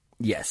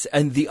 Yes,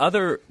 and the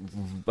other,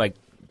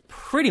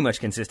 pretty much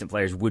consistent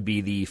players would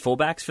be the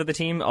fullbacks for the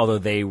team, although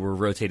they were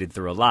rotated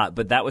through a lot.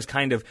 But that was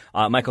kind of,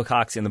 Michael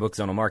Cox in the book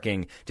Zonal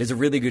Marking does a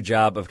really good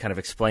job of kind of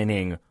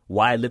explaining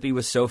why Lippi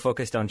was so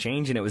focused on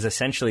change. And it was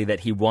essentially that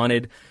he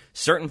wanted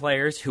certain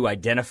players who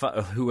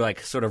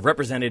sort of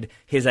represented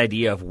his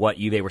idea of what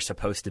they were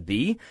supposed to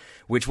be,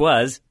 which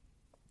was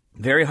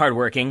Very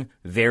hardworking,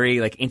 very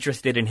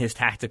interested in his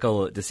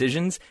tactical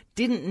decisions,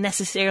 didn't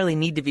necessarily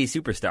need to be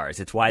superstars.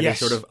 It's why they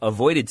sort of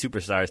avoided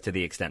superstars to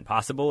the extent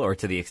possible, or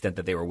to the extent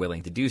that they were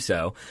willing to do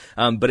so,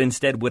 but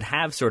instead would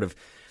have sort of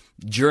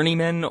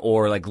journeymen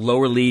or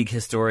lower league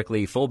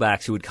historically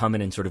fullbacks who would come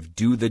in and sort of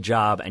do the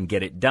job and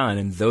get it done,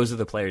 and those are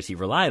the players he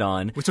relied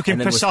on. We're talking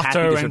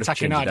Pessotto and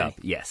Tacchinardi.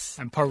 Yes.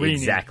 And Porrini.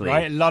 Exactly.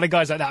 Right? A lot of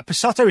guys like that.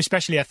 Pessotto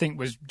especially, I think,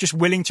 was just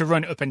willing to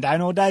run up and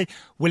down all day,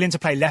 willing to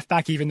play left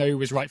back even though he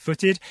was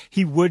right-footed.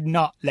 He would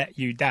not let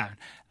you down.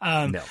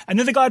 No.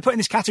 Another guy I'd put in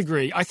this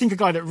category, I think a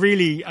guy that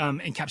really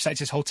encapsulates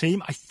his whole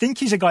team, I think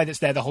he's a guy that's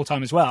there the whole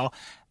time as well,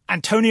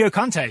 Antonio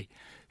Conte,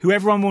 who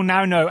everyone will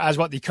now know as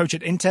the coach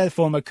at Inter,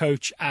 former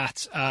coach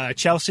at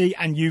Chelsea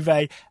and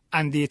Juve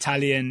and the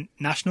Italian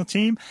national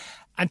team.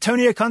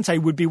 Antonio Conte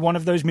would be one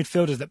of those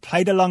midfielders that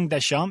played along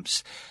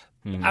Deschamps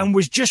and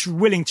was just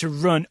willing to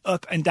run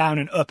up and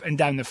down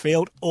the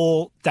field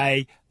all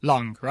day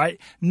long, right?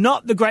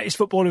 Not the greatest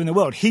footballer in the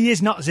world. He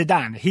is not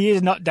Zidane. He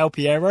is not Del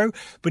Piero,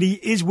 but he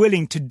is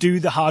willing to do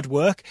the hard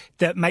work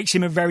that makes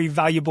him a very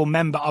valuable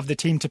member of the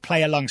team to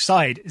play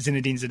alongside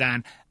Zinedine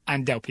Zidane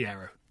and Del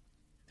Piero.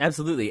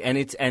 Absolutely,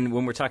 and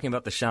when we're talking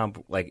about Deschamps,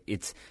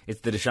 it's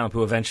the Deschamps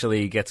who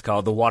eventually gets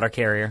called the water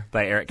carrier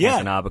by Eric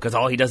Cantona because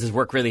all he does is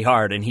work really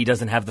hard and he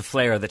doesn't have the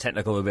flair or the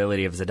technical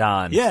ability of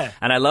Zidane. Yeah,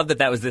 and I love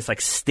that was this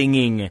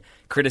stinging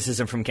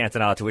criticism from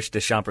Cantona, to which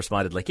Deschamps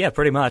responded yeah,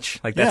 pretty much,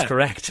 that's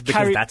correct,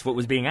 because that's what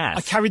was being asked.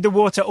 I carried the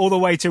water all the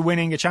way to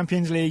winning a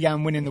Champions League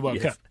and winning the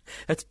World Cup.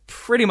 That's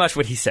pretty much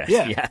what he said.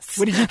 Yeah. Yes.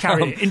 What did you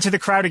carry into the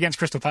crowd against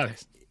Crystal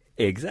Palace?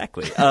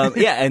 Exactly.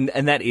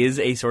 And that is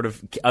a sort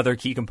of other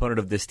key component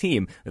of this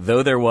team.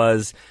 Though there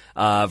was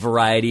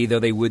variety, though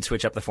they would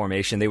switch up the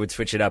formation, they would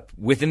switch it up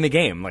within the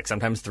game.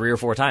 Sometimes 3 or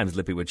 4 times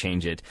Lippi would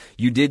change it.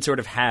 You did sort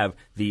of have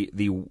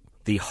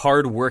the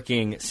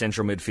hard-working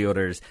central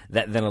midfielders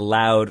that then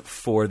allowed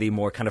for the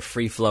more kind of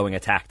free-flowing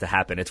attack to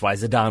happen. It's why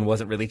Zidane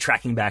wasn't really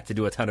tracking back to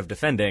do a ton of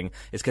defending.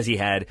 It's because he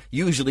had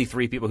usually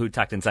 3 people who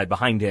tucked inside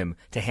behind him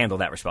to handle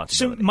that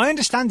responsibility. So my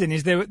understanding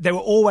is there were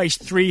always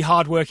 3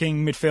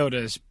 hard-working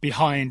midfielders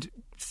behind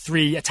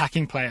 3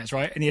 attacking players,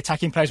 right? And the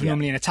attacking players were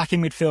normally an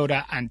attacking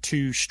midfielder and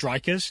 2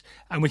 strikers.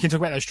 And we can talk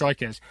about those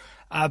strikers.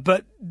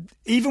 But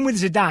even with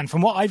Zidane,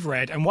 from what I've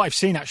read and what I've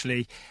seen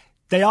actually,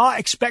 they are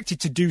expected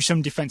to do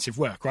some defensive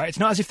work, right? It's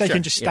not as if they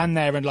can just stand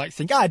there and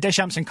think,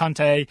 Deschamps and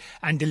Conte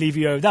and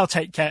Delivio,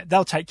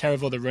 they'll take care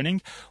of all the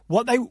running.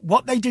 What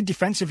they did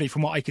defensively,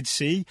 from what I could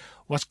see,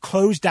 was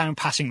close down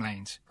passing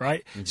lanes,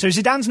 right? Mm-hmm. So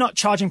Zidane's not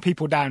charging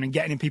people down and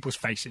getting in people's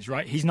faces,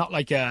 right? He's not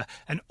like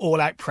an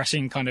all-out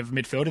pressing kind of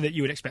midfielder that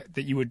you would expect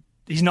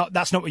He's not.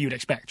 That's not what you would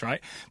expect,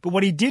 right? But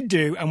what he did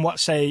do, and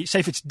say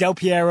if it's Del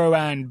Piero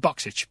and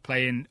Boksic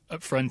playing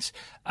up front,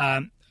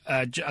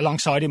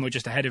 alongside him or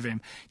just ahead of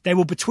him, they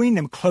will between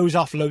them close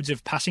off loads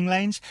of passing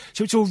lanes.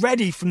 So it's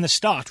already from the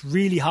start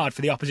really hard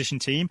for the opposition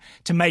team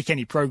to make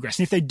any progress.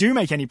 And if they do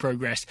make any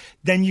progress,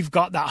 then you've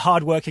got that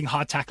hard-working,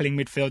 hard-tackling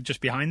midfield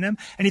just behind them.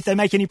 And if they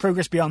make any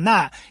progress beyond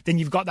that, then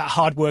you've got that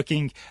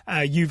hard-working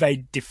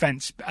Juve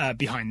defence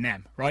behind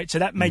them, right? So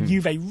that made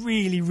Juve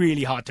really,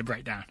 really hard to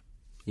break down.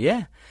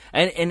 Yeah,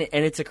 and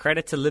it's a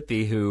credit to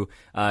Lippi, who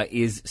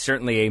is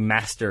certainly a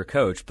master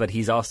coach, but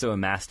he's also a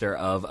master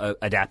of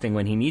adapting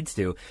when he needs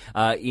to.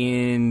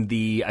 In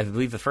I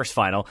believe the first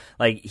final,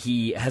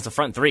 he has a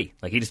front 3.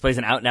 He just plays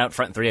an out-and-out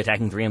front 3,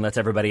 attacking 3, and lets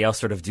everybody else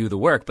sort of do the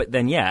work. But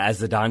then,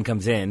 as Zidane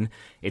comes in,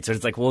 it's sort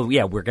of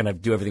we're going to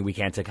do everything we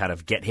can to kind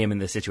of get him in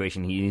the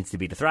situation he needs to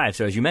be to thrive.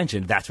 So as you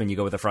mentioned, that's when you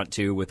go with the front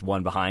 2 with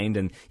 1 behind,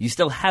 and you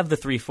still have the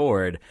 3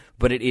 forward,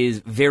 but it is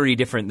very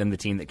different than the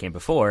team that came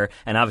before,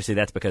 and obviously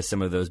that's because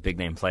some of those big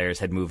name players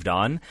had moved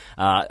on.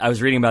 I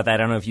was reading about that. I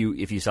don't know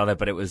if you saw that,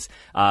 but it was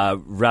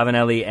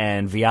Ravanelli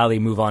and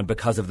Vialli move on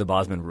because of the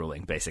Bosman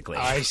ruling, basically.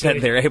 That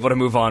they're able to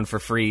move on for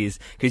freeze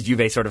because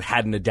Juve sort of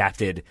hadn't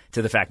adapted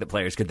to the fact that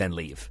players could then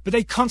leave. But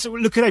they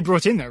constantly look who they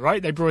brought in, though,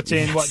 right? They brought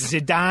in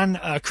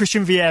Zidane,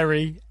 Christian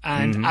Vieri,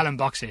 and Alan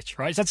Boksic,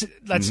 right? So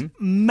that's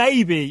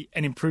maybe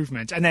an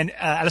improvement. And then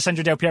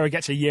Alessandro Del Piero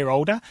gets a year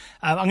older.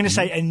 I'm going to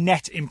say a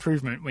net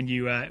improvement when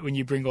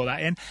you bring all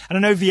that in. And I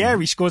know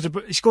Vieri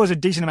scores a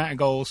decent amount of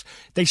goals.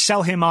 They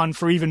sell him on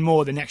for even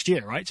more the next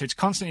year, right? So it's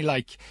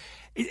constantly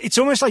it's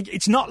almost like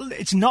it's not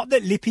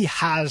that Lippi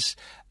has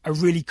a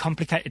really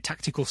complicated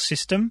tactical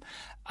system.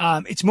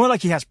 It's more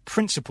like he has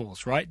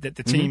principles, right, that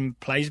the team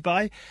plays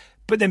by.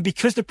 But then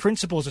because the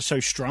principles are so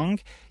strong,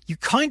 you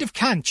kind of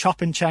can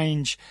chop and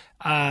change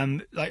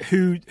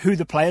who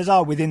the players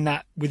are within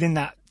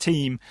that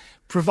team,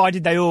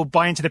 provided they all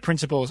buy into the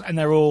principles and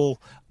they're all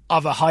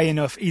of a high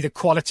enough either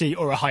quality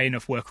or a high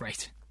enough work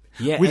rate.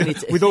 Yeah,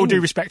 with all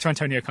due respect to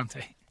Antonio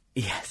Conte.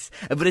 Yes,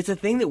 but it's a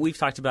thing that we've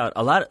talked about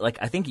a lot. Like,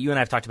 I think you and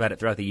I have talked about it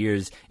throughout the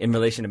years in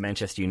relation to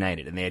Manchester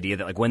United and the idea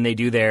that, like, when they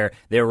do their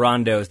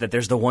rondos, that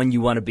there's the one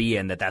you want to be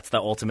in, that's the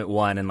ultimate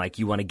one, and like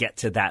you want to get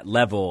to that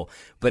level.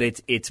 But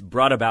it's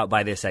brought about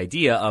by this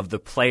idea of the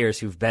players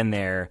who've been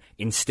there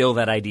instill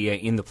that idea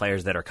in the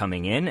players that are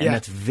coming in, and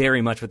that's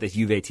very much what this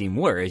Juve team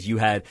were. Is you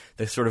had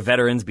the sort of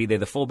veterans, be they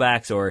the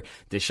fullbacks or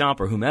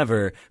Deschamps or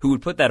whomever, who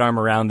would put that arm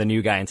around the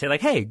new guy and say, like,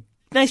 hey,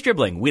 nice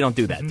dribbling. We don't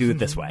do that. Do it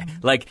this way.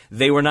 Like,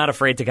 they were not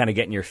afraid to kind of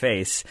get in your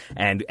face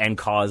and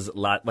cause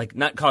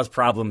not cause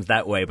problems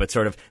that way, but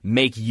sort of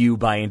make you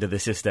buy into the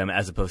system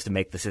as opposed to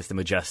make the system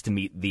adjust to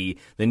meet the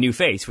new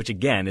face, which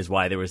again is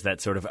why there was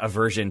that sort of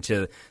aversion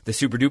to the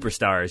super duper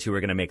stars who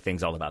were going to make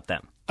things all about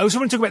them. I also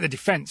want to talk about the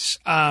defense.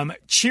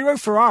 Ciro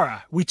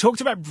Ferrara, we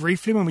talked about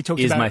briefly when we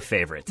talked about... Is my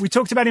favorite. We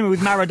talked about him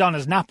with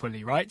Maradona's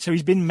Napoli, right? So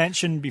he's been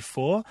mentioned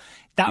before.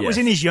 That was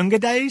in his younger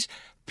days.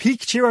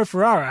 Peak Ciro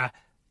Ferrara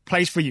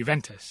plays for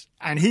Juventus,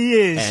 and he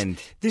is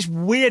this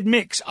weird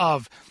mix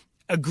of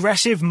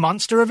aggressive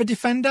monster of a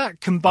defender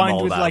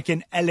combined with like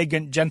an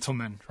elegant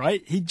gentleman,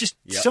 right? He just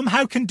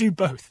somehow can do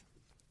both.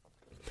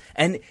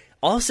 And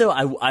also,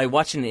 I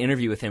watched an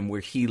interview with him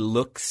where he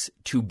looks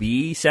to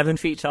be 7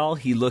 feet tall.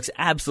 He looks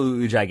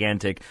absolutely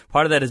gigantic.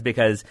 Part of that is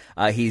because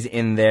he's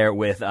in there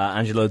with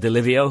Angelo Di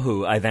Livio,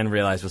 who I then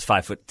realized was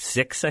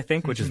 5'6", I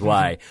think, which is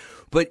why.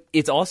 But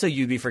it's also,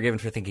 you'd be forgiven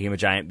for thinking him a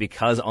giant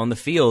because on the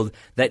field,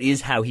 that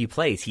is how he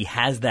plays. He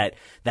has that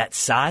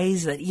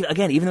size that,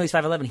 again, even though he's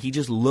 5'11", he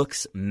just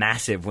looks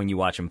massive when you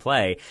watch him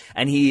play.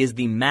 And he is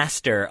the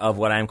master of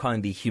what I'm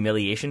calling the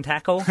humiliation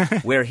tackle,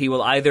 where he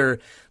will either,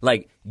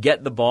 like,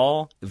 get the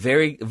ball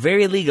very,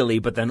 very legally,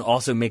 but then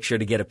also make sure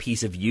to get a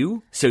piece of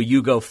you. So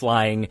you go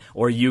flying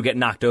or you get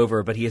knocked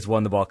over, but he has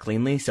won the ball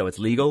cleanly, so it's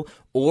legal.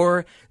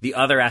 Or the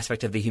other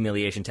aspect of the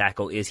humiliation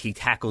tackle is he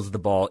tackles the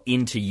ball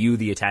into you,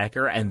 the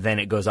attacker, and then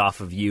it goes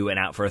off of you and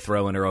out for a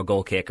throw-in or a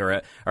goal kick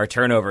or a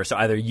turnover. So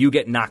either you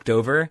get knocked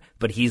over,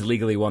 but he's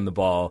legally won the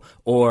ball,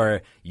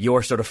 or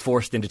you're sort of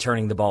forced into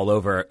turning the ball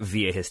over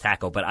via his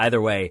tackle. But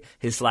either way,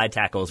 his slide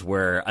tackles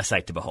were a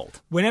sight to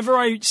behold. Whenever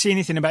I see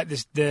anything about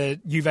the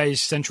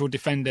Juve's central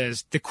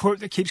defenders, the quote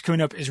that keeps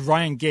coming up is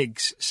Ryan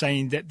Giggs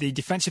saying that the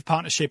defensive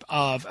partnership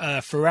of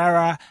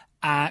Ferrara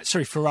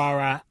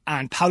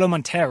and Paulo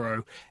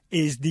Montero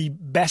is the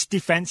best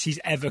defense he's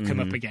ever come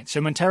up against.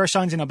 So Montero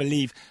signs in, I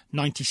believe,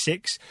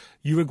 96,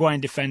 Uruguayan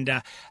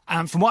defender.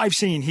 From what I've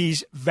seen,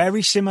 he's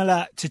very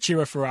similar to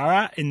Ciro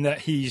Ferrara in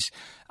that he's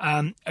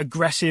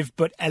aggressive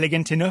but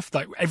elegant enough.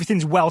 Like,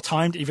 everything's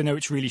well-timed, even though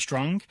it's really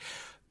strong.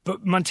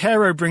 But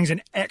Montero brings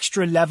an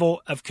extra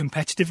level of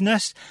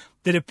competitiveness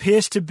that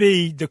appears to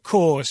be the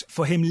cause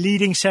for him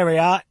leading Serie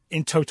A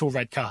in total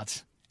red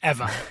cards,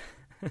 ever.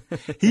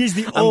 He's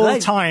the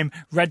all-time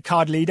red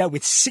card leader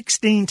with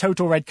 16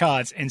 total red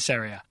cards in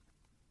Serie A.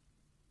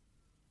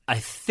 I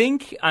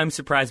think I'm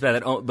surprised by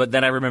that, but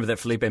then I remember that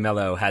Felipe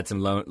Melo had some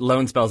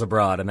loan spells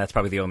abroad, and that's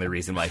probably the only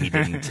reason why he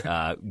didn't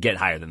get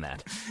higher than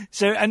that.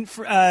 So, and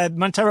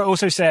Montero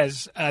also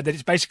says that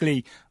it's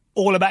basically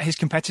all about his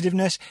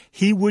competitiveness.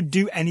 He would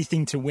do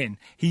anything to win.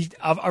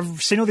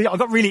 I've seen I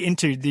got really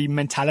into the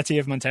mentality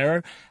of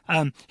Montero.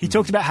 He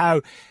talked about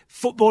how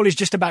football is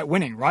just about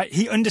winning, right?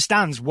 He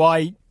understands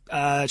why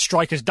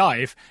strikers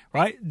dive,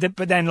 right?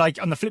 But then,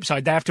 like, on the flip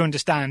side, they have to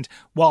understand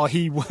why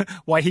he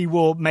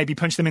will maybe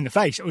punch them in the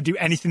face or do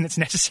anything that's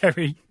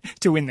necessary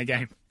to win the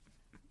game.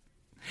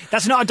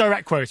 That's not a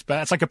direct quote, but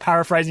that's like a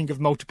paraphrasing of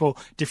multiple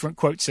different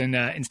quotes and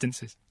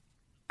instances.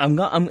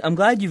 I'm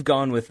glad you've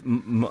gone with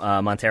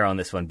Montero on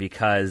this one,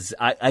 because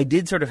I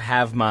did sort of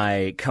have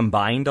my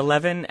combined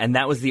 11, and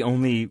that was the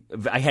only...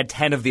 I had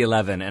 10 of the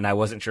 11, and I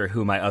wasn't sure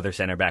who my other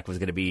center back was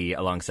going to be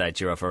alongside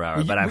Ciro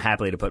Ferrara, but I'm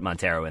happy to put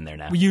Montero in there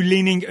now. Were you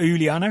leaning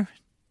Giuliano?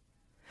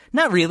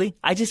 Not really.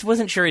 I just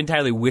wasn't sure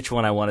entirely which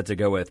one I wanted to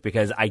go with,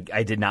 because I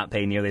did not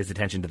pay nearly as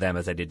attention to them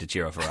as I did to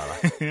Ciro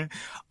Ferrara.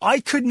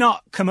 I could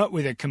not come up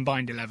with a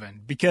combined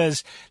 11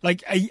 because,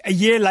 like, a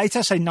year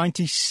later, say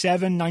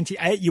 97,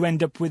 98, you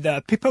end up with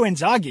Pippo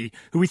Inzaghi,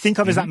 who we think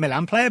of as that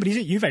Milan player, but he's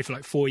at Juve for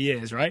like 4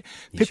 years, right?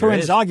 Pippo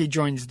Inzaghi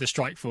joins the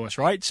strike force,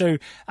 right? So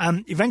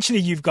eventually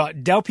you've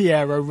got Del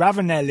Piero,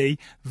 Ravanelli,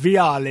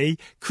 Vialli,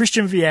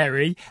 Christian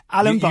Vieri,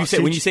 Alan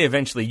Boxic. When you say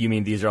eventually, you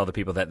mean these are all the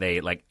people that they,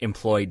 like,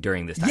 employed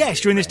during this time period? Yes,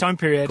 during this time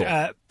period.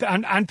 Cool.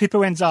 And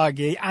Pippo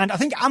Inzaghi, and I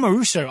think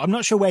Amoruso. I'm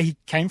not sure where he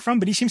came from,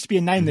 but he seems to be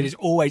a name that is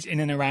always in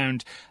and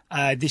around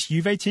this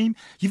Juve team.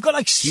 You've got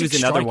like 6 He was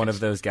another strikers. one of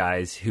those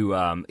guys who,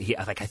 I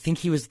think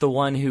he was the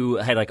one who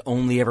had like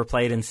only ever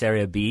played in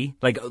Serie B.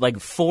 Like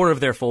 4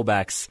 of their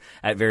fullbacks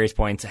at various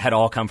points had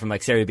all come from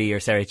like Serie B or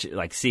Serie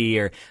like C,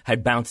 or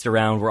had bounced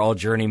around. Were all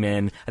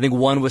journeymen. I think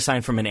one was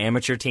signed from an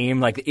amateur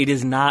team. Like, it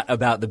is not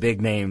about the big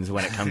names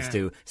when it comes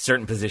to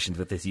certain positions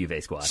with this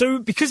Juve squad. So,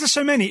 because there's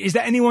so many, is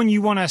there anyone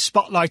you want to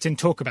spotlight and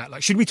talk about?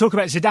 Like, should we talk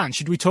about Zidane?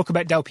 Should we talk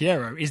about Del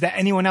Piero? Is there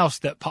anyone else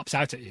that pops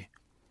out at you?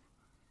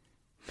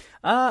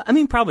 I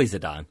mean, probably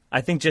Zidane.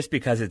 I think just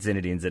because it's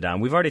Zinedine Zidane.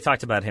 We've already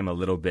talked about him a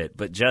little bit,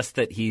 but just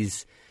that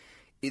he's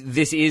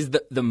this is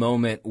the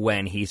moment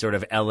when he sort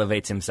of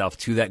elevates himself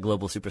to that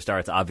global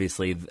superstar. It's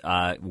obviously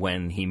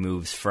when he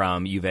moves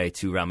from Juve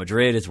to Real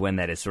Madrid is when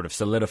that is sort of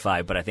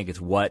solidified. But I think it's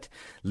what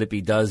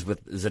Lippi does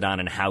with Zidane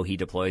and how he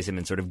deploys him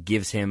and sort of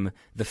gives him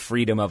the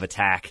freedom of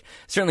attack.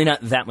 Certainly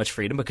not that much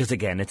freedom because,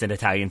 again, it's an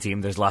Italian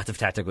team. There's lots of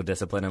tactical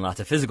discipline and lots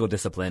of physical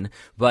discipline.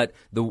 But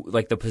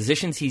the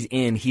positions he's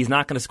in, he's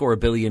not going to score a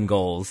billion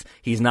goals.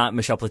 He's not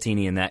Michel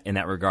Platini in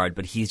that regard.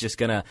 But he's just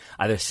going to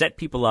either set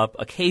people up,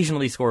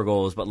 occasionally score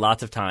goals, but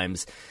lots of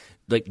times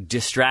like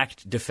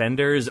distract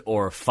defenders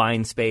or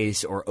find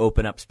space or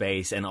open up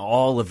space, and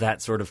all of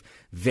that sort of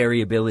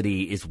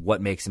variability is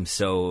what makes him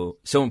so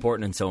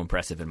important and so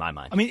impressive in my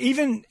mind. I mean,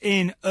 even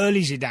in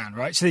early Zidane,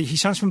 right? So he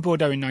signs from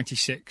Bordeaux in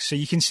 96. So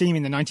you can see him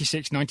in the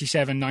 96,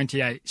 97,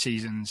 98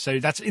 seasons. So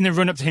that's in the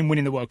run-up to him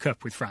winning the World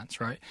Cup with France,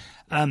 right?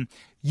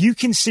 You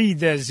can see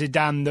the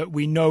Zidane that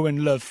we know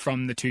and love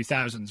from the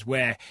 2000s,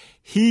 where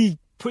he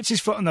puts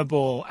his foot on the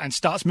ball and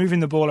starts moving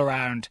the ball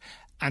around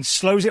and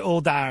slows it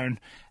all down.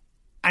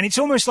 And it's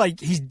almost like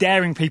he's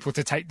daring people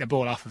to take the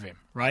ball off of him,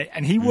 right?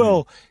 And he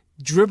will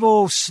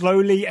dribble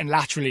slowly and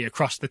laterally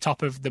across the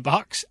top of the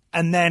box,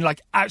 and then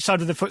like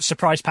outside of the foot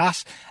surprise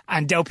pass,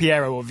 and Del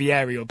Piero or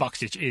Vieri or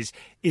Boksic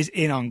is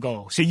in on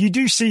goal. So you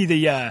do see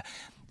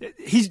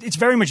it's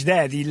very much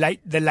there. The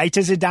later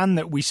Zidane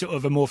that we sort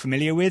of are more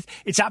familiar with,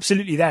 it's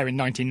absolutely there in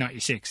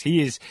 1996.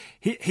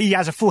 He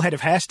has a full head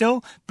of hair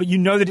still, but you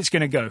know that it's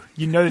going to go.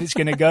 You know that it's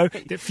going to go.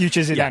 That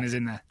future Zidane is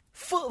in there.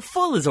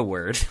 Full is a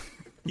word.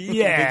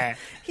 Yeah.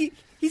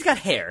 He's got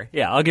hair.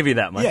 Yeah, I'll give you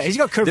that much. Yeah, he's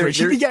got coverage.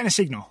 He'd be getting a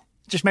signal.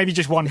 Maybe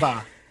just one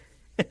bar.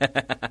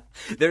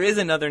 There is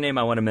another name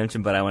I want to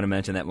mention, but I want to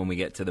mention that when we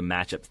get to the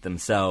matchups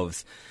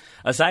themselves.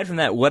 Aside from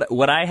that,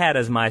 what I had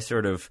as my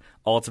sort of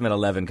ultimate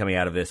 11 coming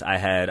out of this, I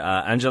had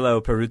Angelo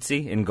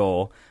Peruzzi in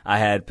goal. I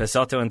had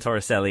Pesotto and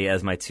Torricelli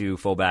as my two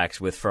fullbacks,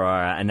 with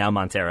Ferrara and now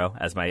Montero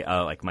as my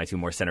my two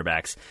more center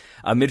backs.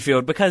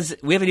 Midfield, because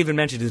we haven't even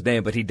mentioned his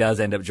name, but he does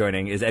end up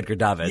joining, is Edgar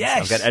Davids.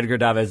 Yes. I've got Edgar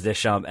Davids,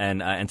 Deschamps,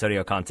 and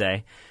Antonio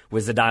Conte,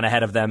 with Zidane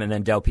ahead of them, and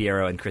then Del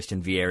Piero and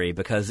Christian Vieri,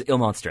 because Il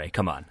Monstre,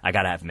 come on, I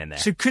got to have him in there.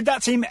 So could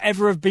that team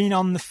ever have been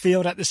on the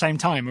field at the same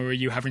time, or are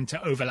you having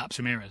to overlap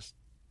some eras?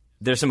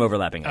 There's some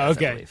overlapping areas,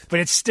 I believe.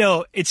 But it's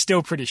still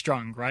pretty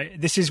strong, right?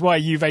 This is why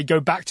Juve go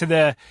back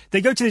to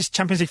they go to this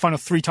Champions League final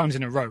 3 times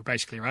in a row,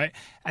 basically, right?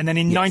 And then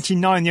in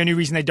 99, the only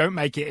reason they don't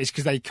make it is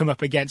because they come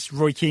up against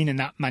Roy Keane and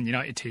that Man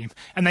United team.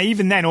 And they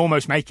even then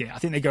almost make it. I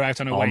think they go out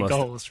on away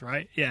goals,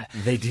 right? Yeah.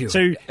 They do.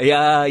 So,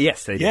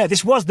 yes, they do. Yeah,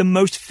 this was the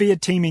most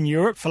feared team in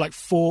Europe for like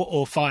 4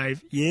 or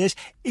 5 years.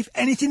 If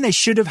anything, they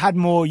should have had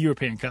more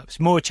European Cups,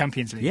 more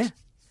Champions Leagues. Yeah.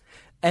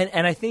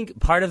 And I think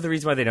part of the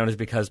reason why they don't is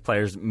because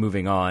players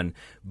moving on,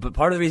 but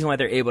part of the reason why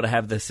they're able to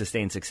have this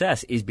sustained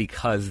success is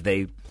because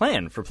they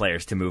plan for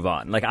players to move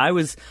on. Like I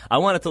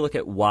wanted to look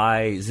at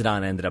why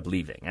Zidane ended up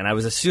leaving, and I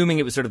was assuming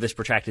it was sort of this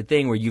protracted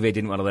thing where Juve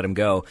didn't want to let him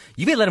go.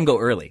 Juve let him go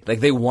early.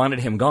 Like they wanted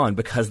him gone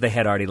because they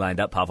had already lined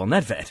up Pavel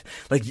Nedved.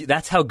 Like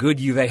that's how good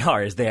Juve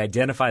are, is they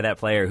identify that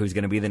player who's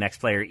going to be the next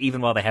player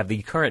even while they have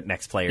the current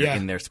next player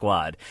in their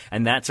squad.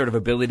 And that sort of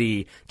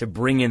ability to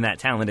bring in that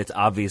talent, it's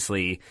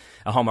obviously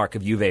a hallmark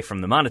of Juve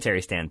from the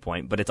monetary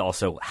standpoint, but it's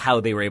also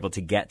how they were able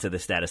to get to the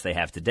status they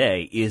have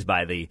today is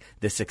by the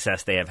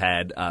success they have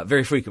had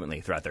very frequently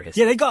throughout their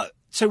history. Yeah, they got,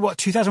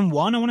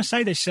 2001, I want to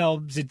say, they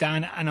sell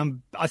Zidane, and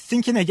I'm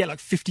thinking they get like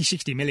 50,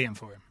 60 million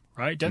for him,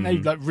 right? Don't they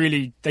like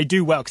really, they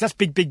do well, because that's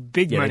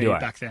big money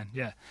back then,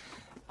 yeah.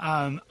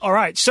 All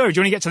right, so do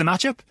you want to get to the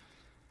matchup?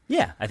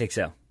 Yeah, I think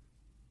so.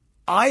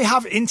 I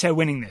have Inter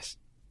winning this.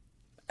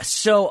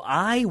 So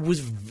I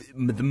was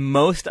the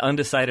most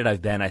undecided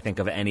I've been, I think,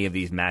 of any of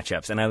these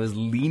matchups, and I was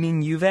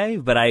leaning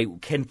Juve, but I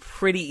can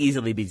pretty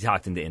easily be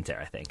talked into Inter,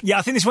 I think. Yeah,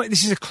 I think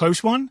this is a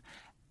close one,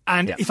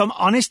 and if I'm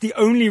honest, the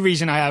only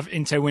reason I have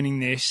Inter winning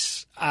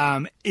this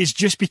is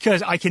just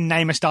because I can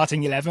name a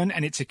starting 11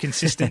 and it's a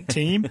consistent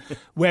team,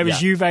 whereas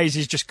Juve's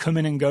is just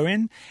coming and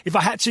going.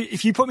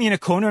 If you put me in a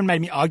corner and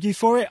made me argue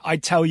for it,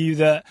 I'd tell you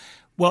that,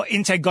 well,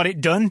 Inter got it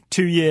done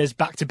 2 years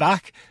back to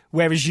back,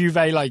 whereas Juve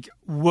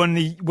won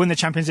the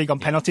Champions League on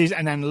penalties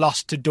and then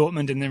lost to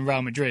Dortmund and then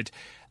Real Madrid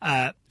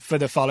for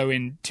the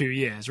following 2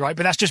 years, right?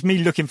 But that's just me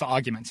looking for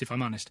arguments, if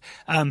I'm honest.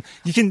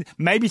 You can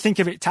maybe think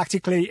of it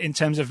tactically in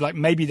terms of like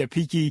maybe the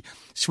Pichi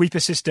sweeper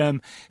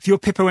system. If you're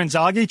Pippo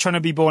Inzaghi trying to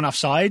be born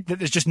offside, that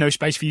there's just no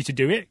space for you to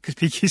do it because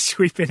Pichi's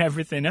sweeping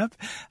everything up.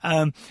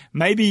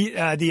 Maybe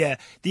the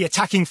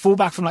attacking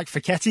fullback from like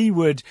Facchetti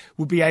would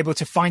be able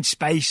to find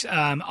space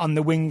on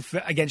the wing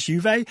against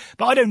Juve,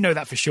 but I don't know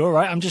that for sure,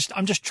 right? I'm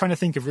just trying to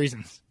think of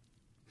reasons.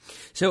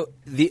 So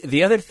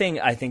the other thing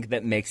I think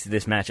that makes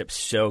this matchup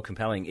so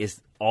compelling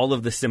is all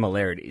of the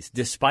similarities.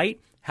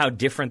 Despite how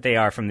different they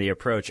are from the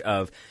approach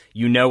of,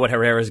 you know what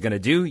Herrera is going to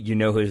do, you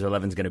know who his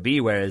 11 is going to be,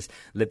 whereas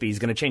Lippi is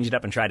going to change it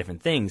up and try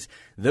different things.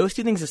 Those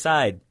two things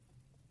aside,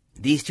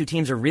 these two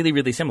teams are really,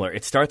 really similar.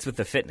 It starts with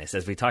the fitness.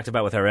 As we talked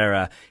about with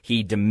Herrera,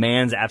 he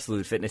demands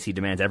absolute fitness. He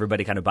demands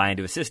everybody kind of buy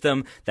into a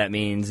system. That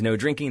means no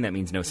drinking. That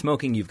means no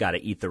smoking. You've got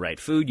to eat the right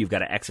food. You've got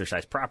to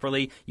exercise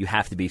properly. You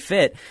have to be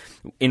fit.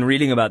 In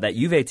reading about that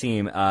Juve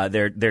team,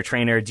 their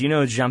trainer, do you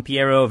know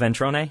Giampiero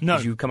Ventrone? No.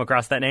 Did you come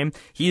across that name?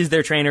 He is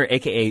their trainer,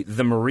 a.k.a.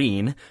 the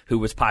Marine, who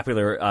was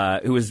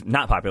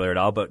not popular at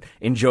all, but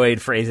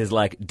enjoyed phrases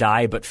like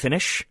die but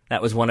finish.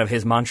 That was one of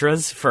his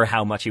mantras for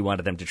how much he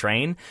wanted them to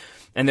train.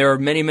 And there are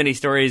many, many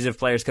stories of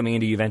players coming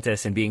into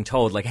Juventus and being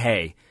told, like,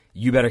 hey,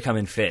 you better come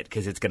in fit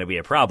because it's going to be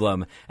a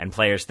problem. And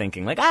players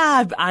thinking, like,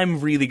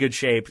 I'm really good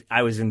shape.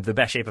 I was in the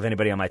best shape of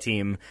anybody on my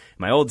team,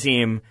 my old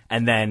team,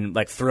 and then,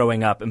 like,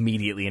 throwing up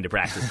immediately into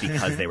practice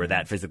because they were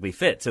that physically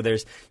fit. So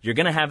you're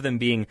going to have them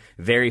being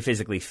very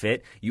physically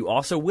fit. You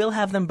also will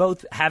have them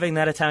both having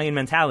that Italian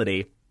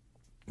mentality,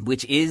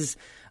 which is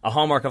a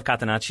hallmark of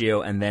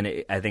Catenaccio, and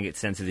then I think it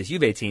sends to this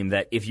Juve team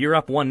that if you're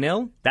up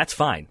 1-0, that's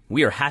fine.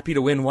 We are happy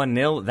to win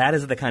 1-0. That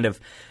is the kind of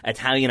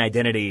Italian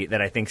identity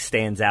that I think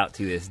stands out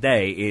to this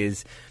day.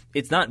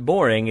 It's not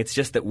boring, it's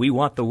just that we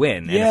want the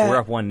win. And if we're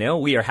up 1-0,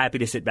 we are happy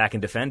to sit back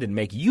and defend and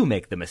make you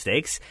make the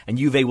mistakes, and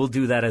Juve will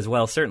do that as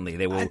well, certainly.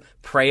 They will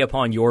prey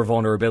upon your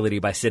vulnerability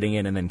by sitting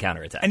in and then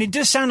counterattack. And it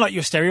does sound like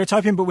you're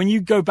stereotyping, but when you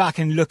go back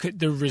and look at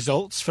the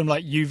results from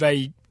like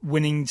Juve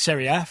winning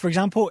Serie A, for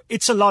example,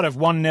 it's a lot of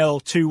 1-0,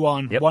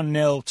 2-1, 1-0,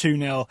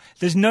 2-0.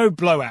 There's no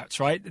blowouts,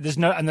 right? There's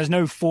no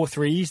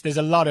 4-3s. There's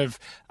a lot of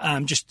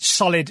just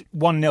solid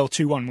 1-0,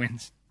 2-1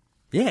 wins.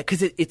 Yeah,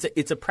 because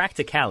it's a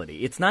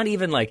practicality. It's not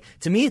even like,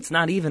 to me, it's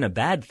not even a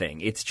bad thing.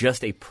 It's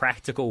just a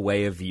practical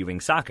way of viewing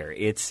soccer.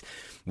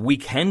 We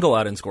can go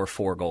out and score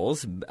 4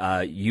 goals.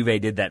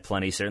 Juve did that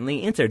plenty,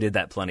 certainly. Inter did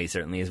that plenty,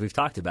 certainly, as we've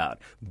talked about.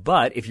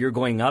 But if you're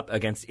going up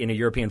in a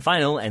European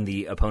final and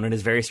the opponent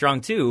is very strong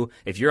too,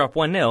 if you're up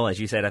 1-0, as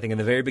you said, I think in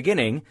the very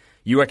beginning,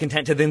 you are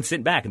content to then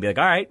sit back and be like,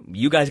 all right,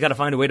 you guys got to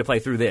find a way to play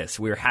through this.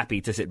 We're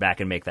happy to sit back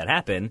and make that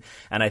happen.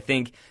 And I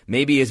think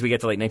maybe as we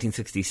get to like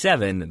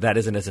 1967, that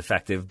isn't as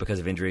effective because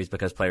of injuries,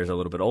 because players are a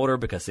little bit older,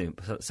 because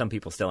some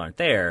people still aren't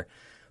there.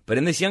 But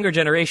in this younger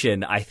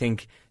generation, I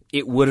think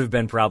it would have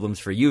been problems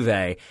for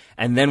Juve.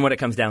 And then what it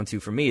comes down to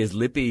for me is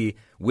Lippi,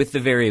 with the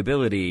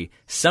variability,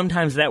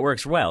 sometimes that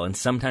works well, and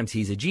sometimes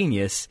he's a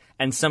genius,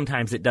 and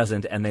sometimes it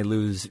doesn't, and they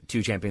lose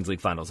 2 Champions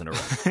League finals in a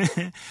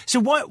row. So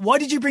why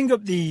did you bring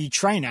up the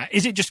trainer?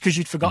 Is it just because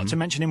you'd forgot to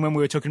mention him when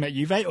we were talking about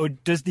Juve, or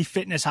does the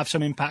fitness have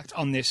some impact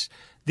on this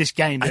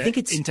game? I think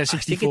it's Inter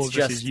 64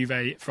 versus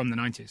Juve from the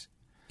 90s.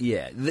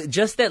 Yeah,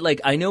 just that,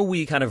 like, I know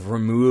we kind of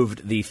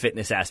removed the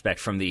fitness aspect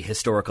from the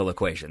historical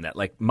equation, that,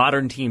 like,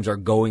 modern teams are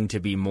going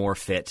to be more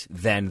fit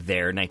than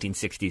their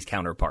 1960s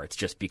counterparts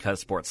just because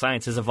sports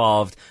science has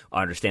evolved,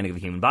 our understanding of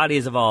the human body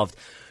has evolved.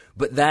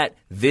 But that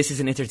this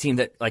is an Inter team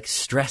that, like,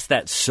 stressed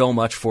that so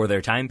much for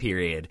their time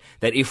period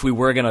that if we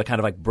were going to kind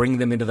of, like, bring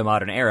them into the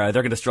modern era,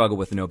 they're going to struggle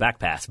with no back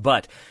pass.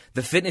 But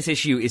the fitness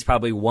issue is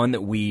probably one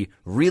that we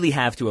really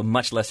have to a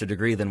much lesser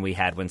degree than we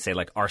had when, say,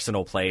 like,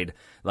 Arsenal played,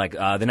 like, the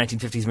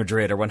 1950s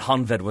Madrid, or when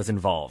Honved was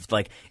involved.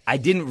 Like, I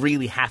didn't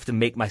really have to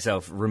make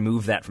myself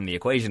remove that from the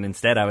equation.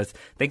 Instead, I was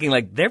thinking,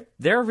 like,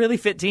 they're a really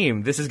fit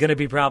team. This is going to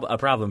be a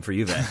problem for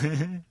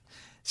Juve.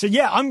 So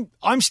yeah,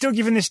 I'm still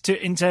giving this to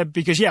Inter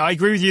because I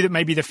agree with you that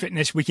maybe the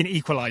fitness, we can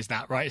equalise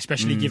that, right?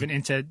 Especially given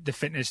Inter the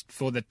fitness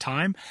for the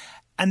time.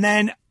 And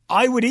then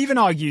I would even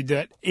argue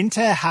that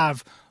Inter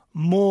have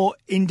more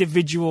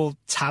individual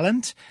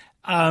talent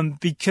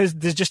because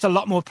there's just a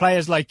lot more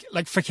players like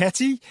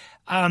Facchetti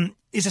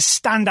is a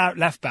standout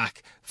left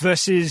back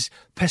versus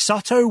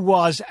Pesotto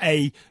was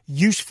a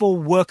useful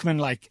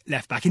workman-like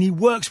left back, and he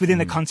works within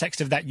the context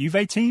of that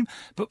Juve team.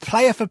 But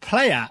player for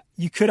player,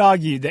 you could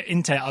argue that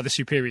Inter are the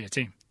superior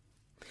team.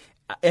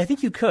 I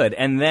think you could,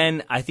 and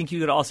then I think you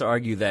could also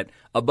argue that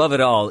above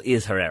it all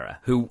is Herrera,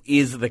 who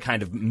is the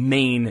kind of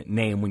main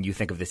name when you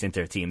think of this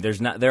Inter team.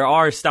 There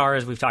are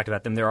stars, we've talked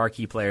about them, there are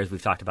key players,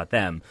 we've talked about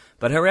them,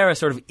 but Herrera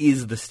sort of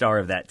is the star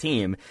of that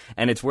team,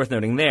 and it's worth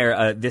noting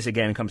there, this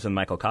again comes from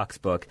Michael Koch's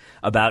book,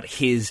 about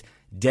his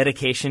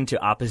dedication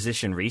to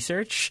opposition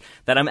research,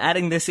 that I'm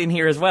adding this in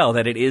here as well,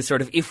 that it is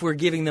sort of, if we're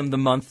giving them the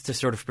month to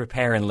sort of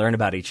prepare and learn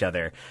about each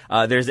other,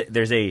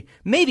 there's a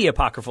maybe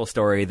apocryphal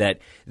story that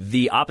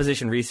the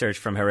opposition research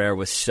from Herrera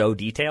was so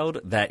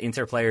detailed that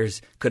Inter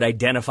players could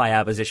identify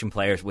opposition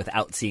players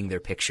without seeing their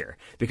picture,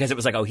 because it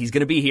was like, oh, he's going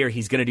to be here,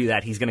 he's going to do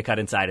that, he's going to cut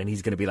inside, and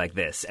he's going to be like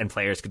this, and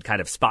players could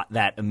kind of spot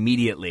that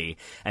immediately.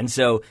 And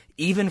so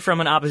even from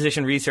an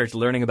opposition research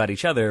learning about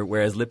each other,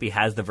 whereas Lippi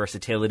has the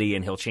versatility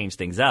and he'll change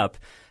things up,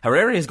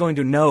 Herrera is going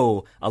to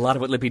know a lot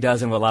of what Lippi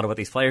does and a lot of what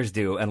these players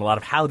do and a lot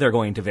of how they're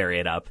going to vary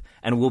it up,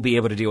 and we'll be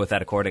able to deal with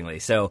that accordingly.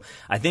 So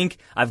I think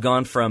I've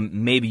gone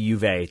from maybe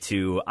Juve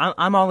to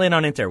I'm all in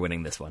on Inter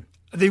winning this one.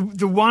 The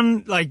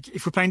one, like,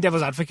 if we're playing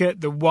devil's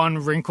advocate, the one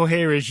wrinkle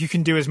here is you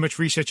can do as much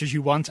research as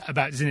you want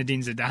about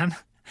Zinedine Zidane.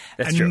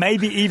 That's and true.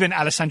 Maybe even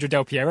Alessandro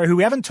Del Piero, who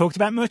we haven't talked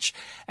about much.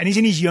 And he's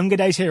in his younger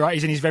days here, right?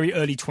 He's in his very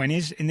early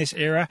 20s in this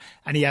era.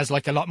 And he has,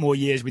 like, a lot more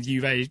years with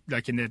Juve,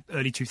 like, in the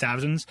early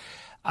 2000s.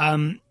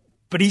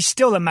 but he's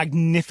still a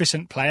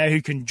magnificent player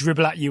who can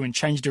dribble at you and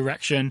change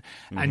direction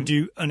and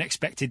do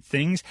unexpected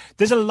things.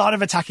 There's a lot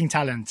of attacking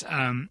talent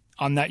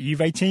on that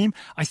Juve team.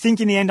 I think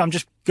in the end, I'm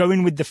just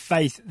going with the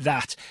faith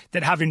that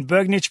having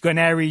Bergnic,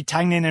 Guarneri,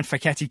 Tangnin and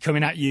Facchetti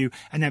coming at you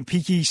and then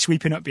Piqué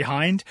sweeping up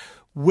behind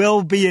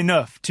will be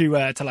enough to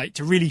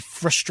really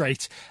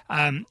frustrate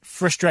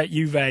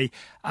Juve.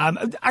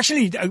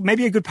 Actually,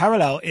 maybe a good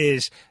parallel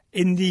is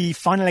in the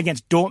final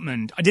against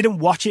Dortmund. I didn't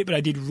watch it, but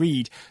I did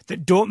read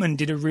that Dortmund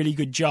did a really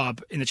good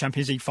job in the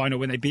Champions League final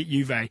when they beat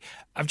Juve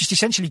of just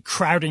essentially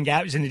crowding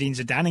out Zinedine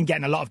Zidane and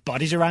getting a lot of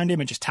bodies around him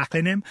and just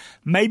tackling him.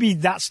 Maybe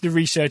that's the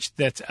research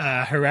that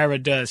Herrera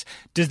does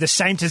the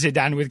same to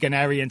Zidane with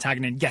Guarneri and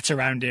Tangnin, gets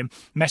around him,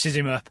 messes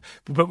him up,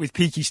 but with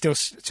Piqué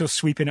still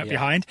sweeping up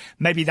behind.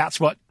 Maybe that's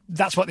what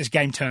this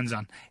game turns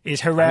on,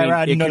 is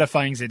Herrera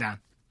nullifying Zidane.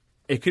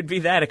 It could be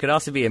that. It could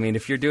also be,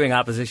 if you're doing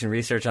opposition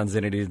research on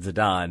Zinedine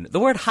Zidane, the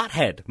word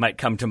hothead might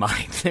come to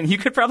mind. And you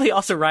could probably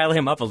also rile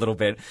him up a little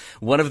bit.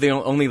 One of the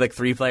only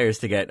 3 players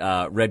to get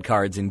red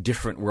cards in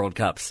different World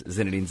Cups,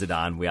 Zinedine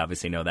Zidane. We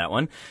obviously know that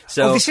one.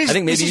 So I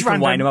think maybe you can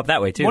wind him up that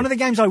way too. One of the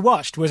games I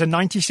watched was a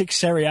 96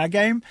 Serie A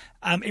game.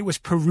 It was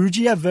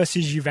Perugia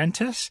versus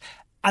Juventus.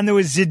 And there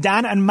was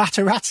Zidane and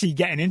Materazzi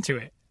getting into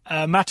it.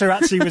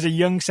 Materazzi was a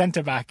young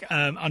centre-back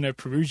on a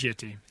Perugia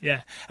team,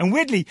 yeah. And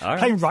weirdly,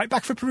 playing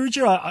right-back for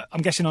Perugia,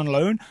 I'm guessing on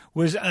loan,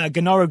 was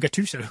Gennaro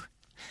Gattuso.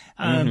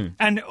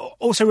 And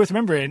also worth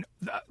remembering,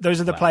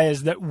 those are the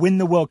players that win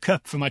the World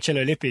Cup for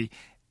Marcello Lippi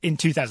in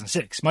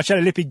 2006.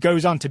 Marcello Lippi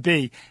goes on to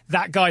be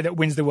that guy that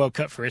wins the World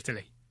Cup for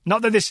Italy.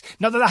 Not that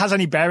that has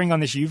any bearing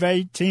on this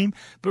Juve team,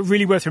 but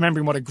really worth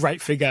remembering what a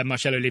great figure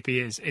Marcello Lippi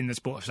is in the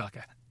sport of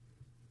soccer.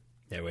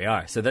 There we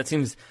are. So that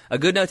seems a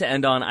good note to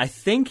end on.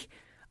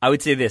 I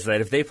would say this,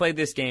 that if they played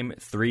this game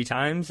 3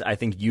 times, I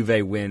think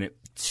Juve win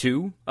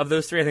 2 of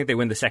those 3. I think they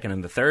win the second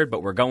and the third,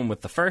 but we're going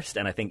with the first,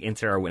 and I think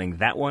Inter are winning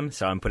that one.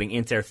 So I'm putting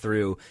Inter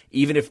through.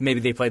 Even if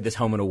maybe they played this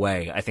home and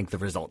away, I think the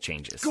result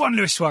changes. Go on,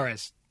 Luis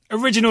Suarez.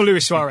 Original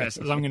Luis Suarez,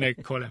 as I'm going to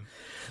call him.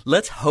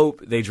 Let's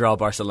hope they draw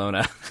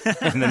Barcelona,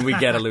 and then we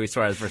get a Luis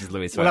Suarez versus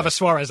Luis Suarez. We'll have a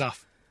Suarez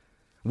off.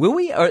 Will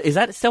we? Or is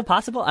that still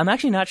possible? I'm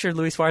actually not sure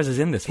Luis Suarez is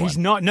in this one. He's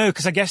not, no,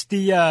 because I guess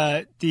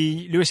the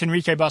Luis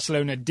Enrique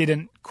Barcelona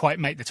didn't quite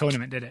make the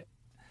tournament, did it?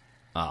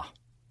 Oh.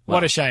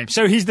 What a shame.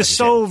 So he's the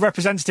sole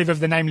representative of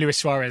the name Luis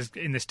Suarez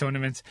in this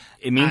tournament.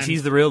 It means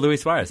he's the real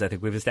Luis Suarez. I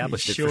think we've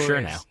established it for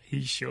sure now.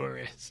 He sure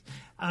is.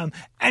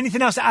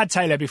 Anything else to add,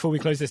 Taylor, before we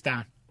close this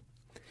down?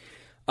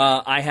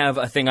 I have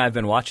a thing I've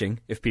been watching,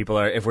 if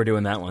we're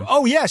doing that one.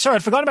 Oh, yeah. Sorry,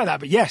 I'd forgotten about that.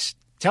 But yes,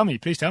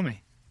 please tell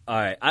me. All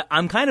right.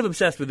 I'm kind of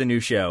obsessed with the new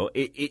show.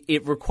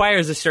 It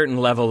requires a certain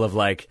level of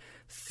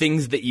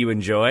things that you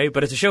enjoy,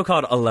 but it's a show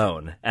called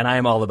Alone, and I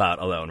am all about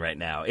Alone right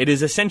now. It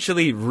is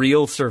essentially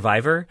real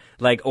Survivor,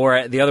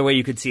 or the other way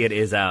you could see it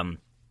is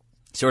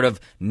sort of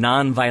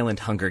non-violent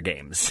Hunger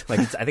Games.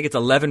 I think it's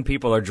 11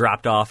 people are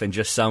dropped off in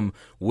just some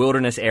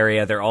wilderness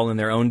area. They're all in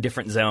their own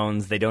different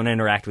zones. They don't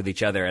interact with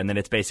each other, and then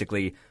it's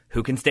basically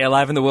who can stay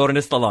alive in the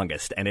wilderness the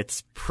longest, and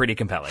it's pretty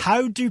compelling.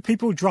 How do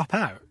people drop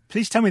out?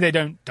 Please tell me they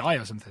don't die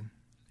or something.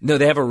 No,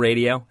 they have a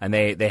radio, and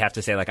they have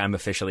to say, I'm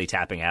officially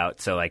tapping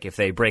out. So, if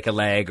they break a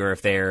leg or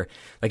if they're,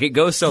 it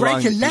goes so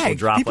long that people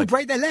drop. People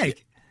break their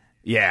leg?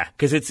 Yeah,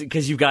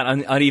 because you've got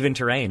uneven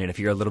terrain, and if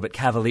you're a little bit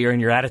cavalier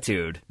in your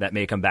attitude, that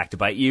may come back to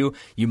bite you.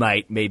 You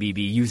might maybe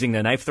be using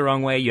the knife the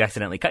wrong way. You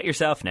accidentally cut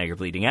yourself. Now you're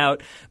bleeding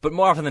out. But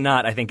more often than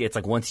not, I think it's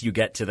once you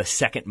get to the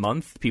second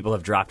month, people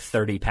have dropped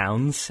 30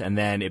 pounds, and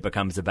then it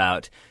becomes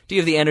about, do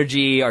you have the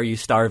energy? Are you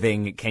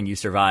starving? Can you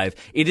survive?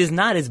 It is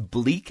not as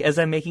bleak as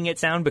I'm making it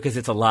sound, because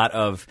it's a lot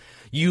of,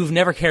 you've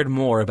never cared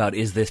more about,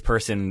 is this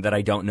person that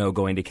I don't know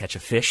going to catch a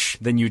fish,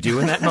 than you do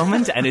in that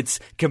moment. And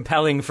it's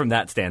compelling from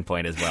that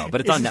standpoint as well.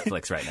 But it's on Netflix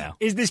right now.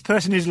 Is this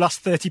person who's lost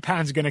 30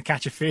 pounds going to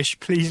catch a fish?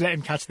 Please let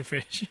him catch the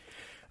fish.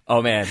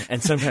 Oh, man.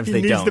 And sometimes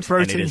they don't. The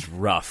protein. And it is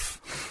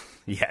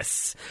rough.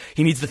 Yes.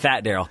 He needs the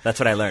fat, Daryl. That's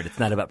what I learned. It's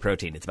not about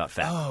protein. It's about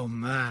fat. Oh,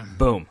 man.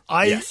 Boom.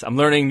 Yes. I'm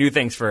learning new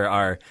things for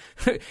our...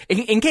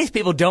 in case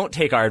people don't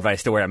take our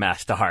advice to wear a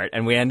mask to heart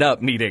and we end up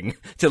needing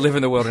to live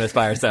in the wilderness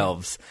by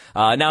ourselves.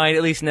 Now I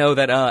at least know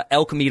that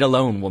elk meat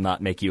alone will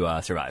not make you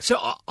survive. So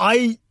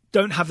I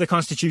don't have the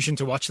constitution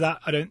to watch that,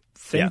 I don't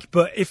think. Yeah.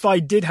 But if I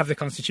did have the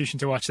constitution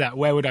to watch that,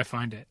 where would I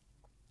find it?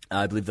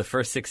 I believe the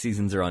first 6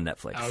 seasons are on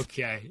Netflix.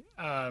 Okay.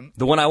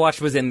 The one I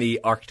watched was in the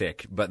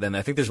Arctic, but then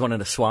I think there's one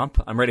in a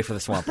swamp. I'm ready for the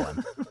swamp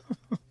one.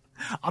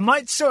 I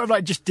might sort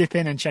of just dip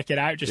in and check it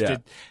out just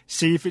to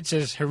see if it's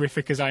as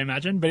horrific as I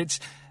imagine. But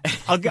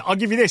I'll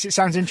give you this. It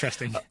sounds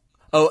interesting.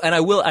 Oh, and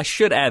I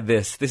should add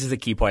this. This is a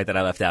key point that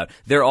I left out.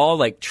 They're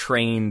all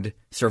trained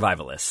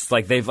survivalists.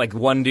 They've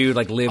one dude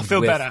lived I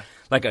feel with better.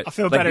 I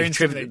feel better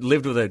instantly.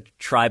 Lived with a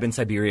tribe in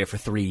Siberia for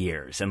 3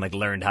 years and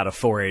learned how to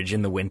forage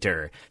in the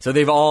winter. So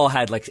they've all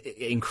had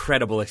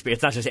incredible experience.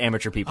 It's not just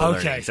amateur people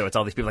learning. So it's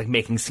all these people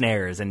making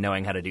snares and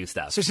knowing how to do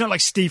stuff. So it's not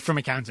like Steve from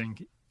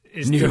accounting.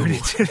 is doing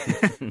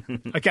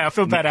it. Okay, I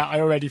feel better. I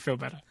already feel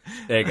better.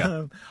 There you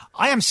go.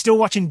 I am still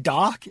watching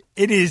Dark.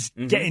 It is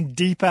getting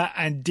deeper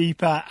and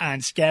deeper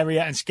and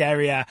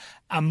scarier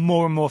and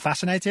more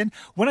fascinating.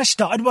 When I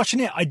started watching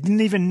it, I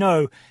didn't even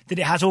know that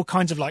it has all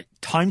kinds of like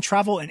time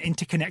travel and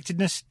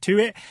interconnectedness to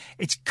it.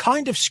 It's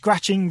kind of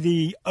scratching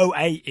the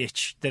OA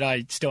itch that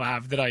I still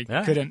have, that I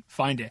couldn't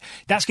find it.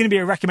 That's going to be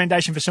a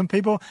recommendation for some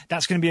people.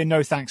 That's going to be a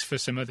no thanks for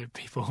some other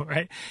people,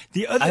 right?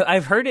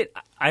 I've heard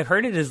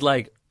it is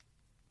like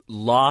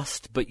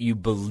Lost, but you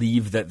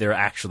believe that they're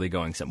actually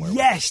going somewhere.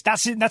 Yes,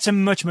 that's it. That's a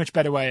much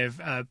better way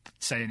of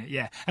saying it.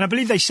 Yeah, and I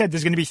believe they said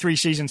there's going to be 3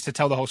 seasons to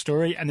tell the whole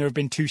story, and there have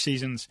been 2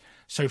 seasons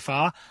so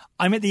far.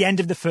 I'm at the end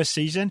of the first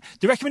season.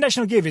 The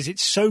recommendation I'll give is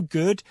it's so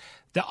good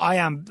that I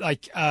am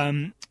like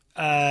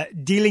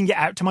dealing it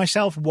out to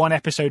myself 1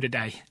 episode a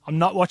day. I'm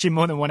not watching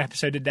more than 1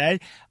 episode a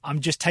day. I'm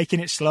just taking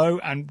it slow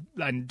and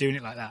doing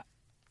it like that.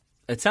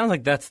 It sounds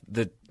like that's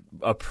the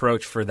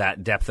approach for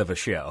that depth of a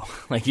show.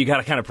 Like you got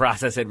to kind of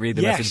process it, read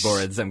the message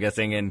boards, I'm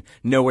guessing, and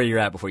know where you're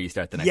at before you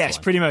start the next one. Yes,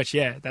 pretty much.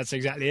 Yeah, that's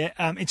exactly it.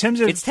 In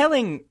terms of it's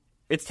telling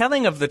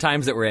of the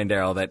times that we're in,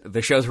 Daryl, that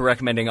the shows we're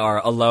recommending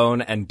are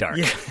Alone and Dark.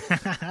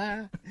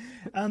 Yeah.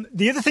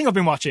 The other thing I've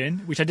been watching,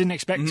 which I didn't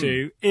expect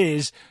to,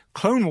 is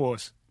Clone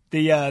Wars,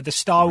 the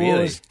Star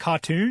Wars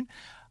cartoon.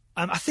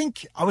 I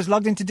think I was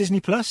logged into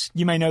Disney Plus.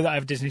 You may know that I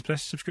have a Disney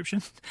Plus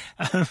subscription.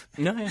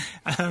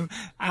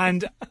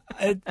 And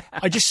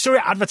I just saw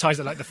it advertised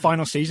that like the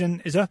final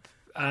season is up,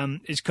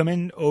 is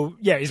coming, or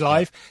is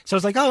live. So I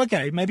was like, oh,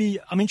 okay, maybe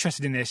I'm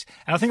interested in this.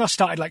 And I think I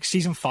started like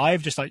season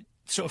 5, just like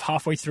sort of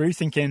halfway through,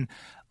 thinking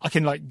I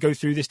can like go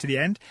through this to the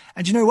end.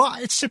 And you know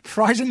what? It's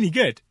surprisingly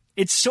good.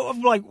 It's sort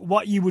of like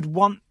what you would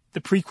want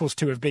the prequels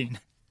to have been.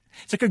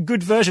 It's like a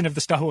good version of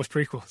the Star Wars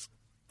prequels.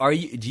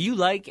 Do you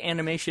like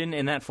animation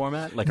in that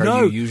format? Like,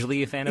 are you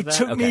usually a fan of that?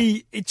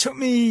 It took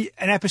me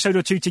an episode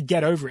or 2 to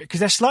get over it,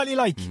 because they're slightly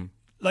like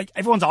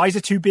everyone's eyes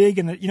are too big,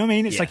 and you know what I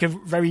mean? It's like a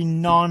very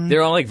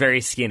They're all like very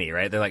skinny,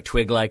 right? They're like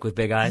twig-like with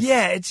big eyes.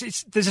 Yeah,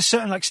 there's a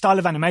certain like style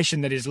of animation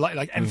that is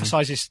like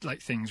emphasizes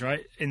like things,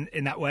 right?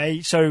 In that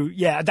way. So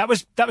yeah, that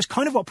was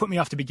kind of what put me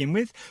off to begin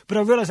with. But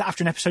I realized that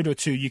after an episode or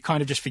 2, you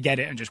kind of just forget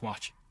it and just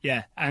watch.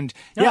 Yeah, and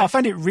I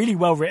found it really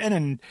well written,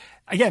 and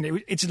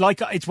again, it's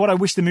what I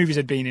wish the movies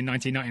had been in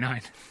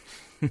 1999.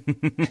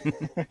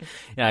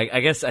 Yeah,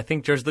 I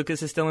think George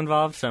Lucas is still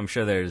involved, so I'm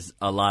sure there's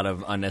a lot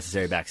of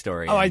unnecessary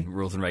backstory and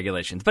rules and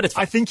regulations. But it's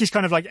fine. I think he's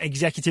kind of like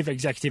executive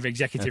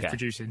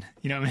producing.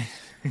 You know what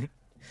I mean?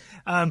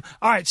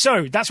 All right,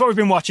 so that's what we've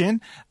been watching.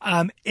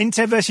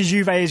 Inter versus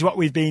Juve is what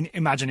we've been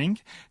imagining.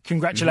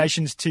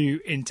 Congratulations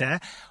to Inter.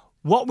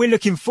 What we're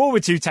looking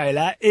forward to,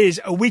 Taylor,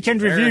 is a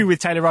weekend review with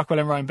Taylor Rockwell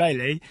and Ryan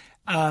Bailey.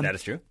 That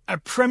is true. A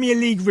Premier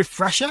League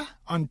refresher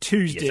on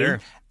Tuesday. Yes, sir.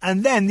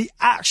 And then the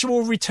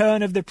actual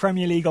return of the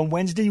Premier League on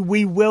Wednesday.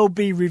 We will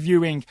be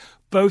reviewing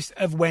both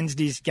of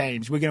Wednesday's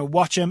games. We're going to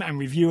watch them and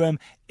review them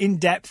in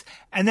depth.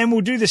 And then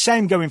we'll do the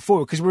same going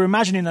forward, because we're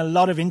imagining a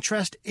lot of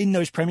interest in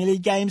those Premier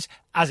League games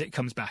as it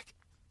comes back.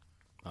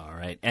 All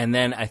right. And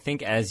then I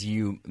think, as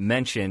you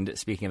mentioned,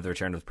 speaking of the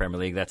return of the Premier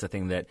League, that's a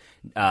thing that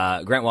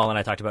Grant Wall and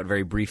I talked about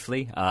very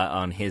briefly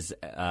on his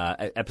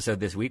episode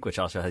this week, which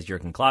also has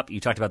Jurgen Klopp.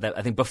 You talked about that,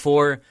 I think,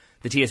 before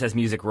the TSS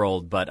music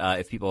rolled, but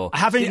if people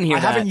didn't hear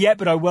that... I haven't yet,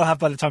 but I will have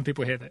by the time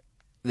people hear that.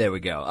 There we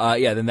go.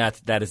 Then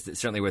that is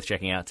certainly worth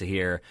checking out to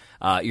hear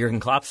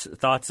Jurgen Klopp's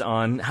thoughts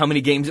on how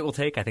many games it will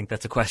take. I think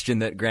that's a question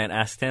that Grant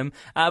asked him.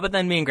 But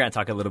then me and Grant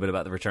talk a little bit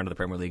about the return of the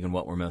Premier League and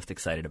what we're most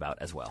excited about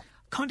as well.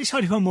 Can't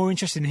decide who I'm more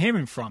interested in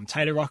hearing from,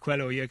 Taylor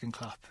Rockwell or Jurgen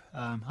Klopp.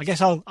 I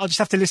guess I'll just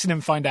have to listen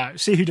and find out,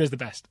 see who does the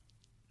best.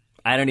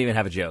 I don't even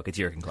have a joke. It's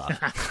Jurgen Klopp.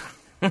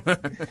 All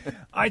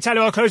right,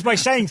 Taylor, I'll close by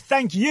saying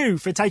thank you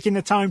for taking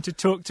the time to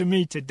talk to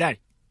me today.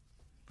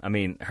 I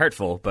mean,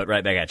 hurtful, but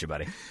right back at you,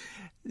 buddy.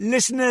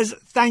 Listeners,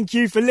 thank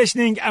you for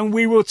listening, and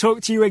we will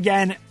talk to you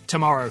again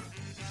tomorrow.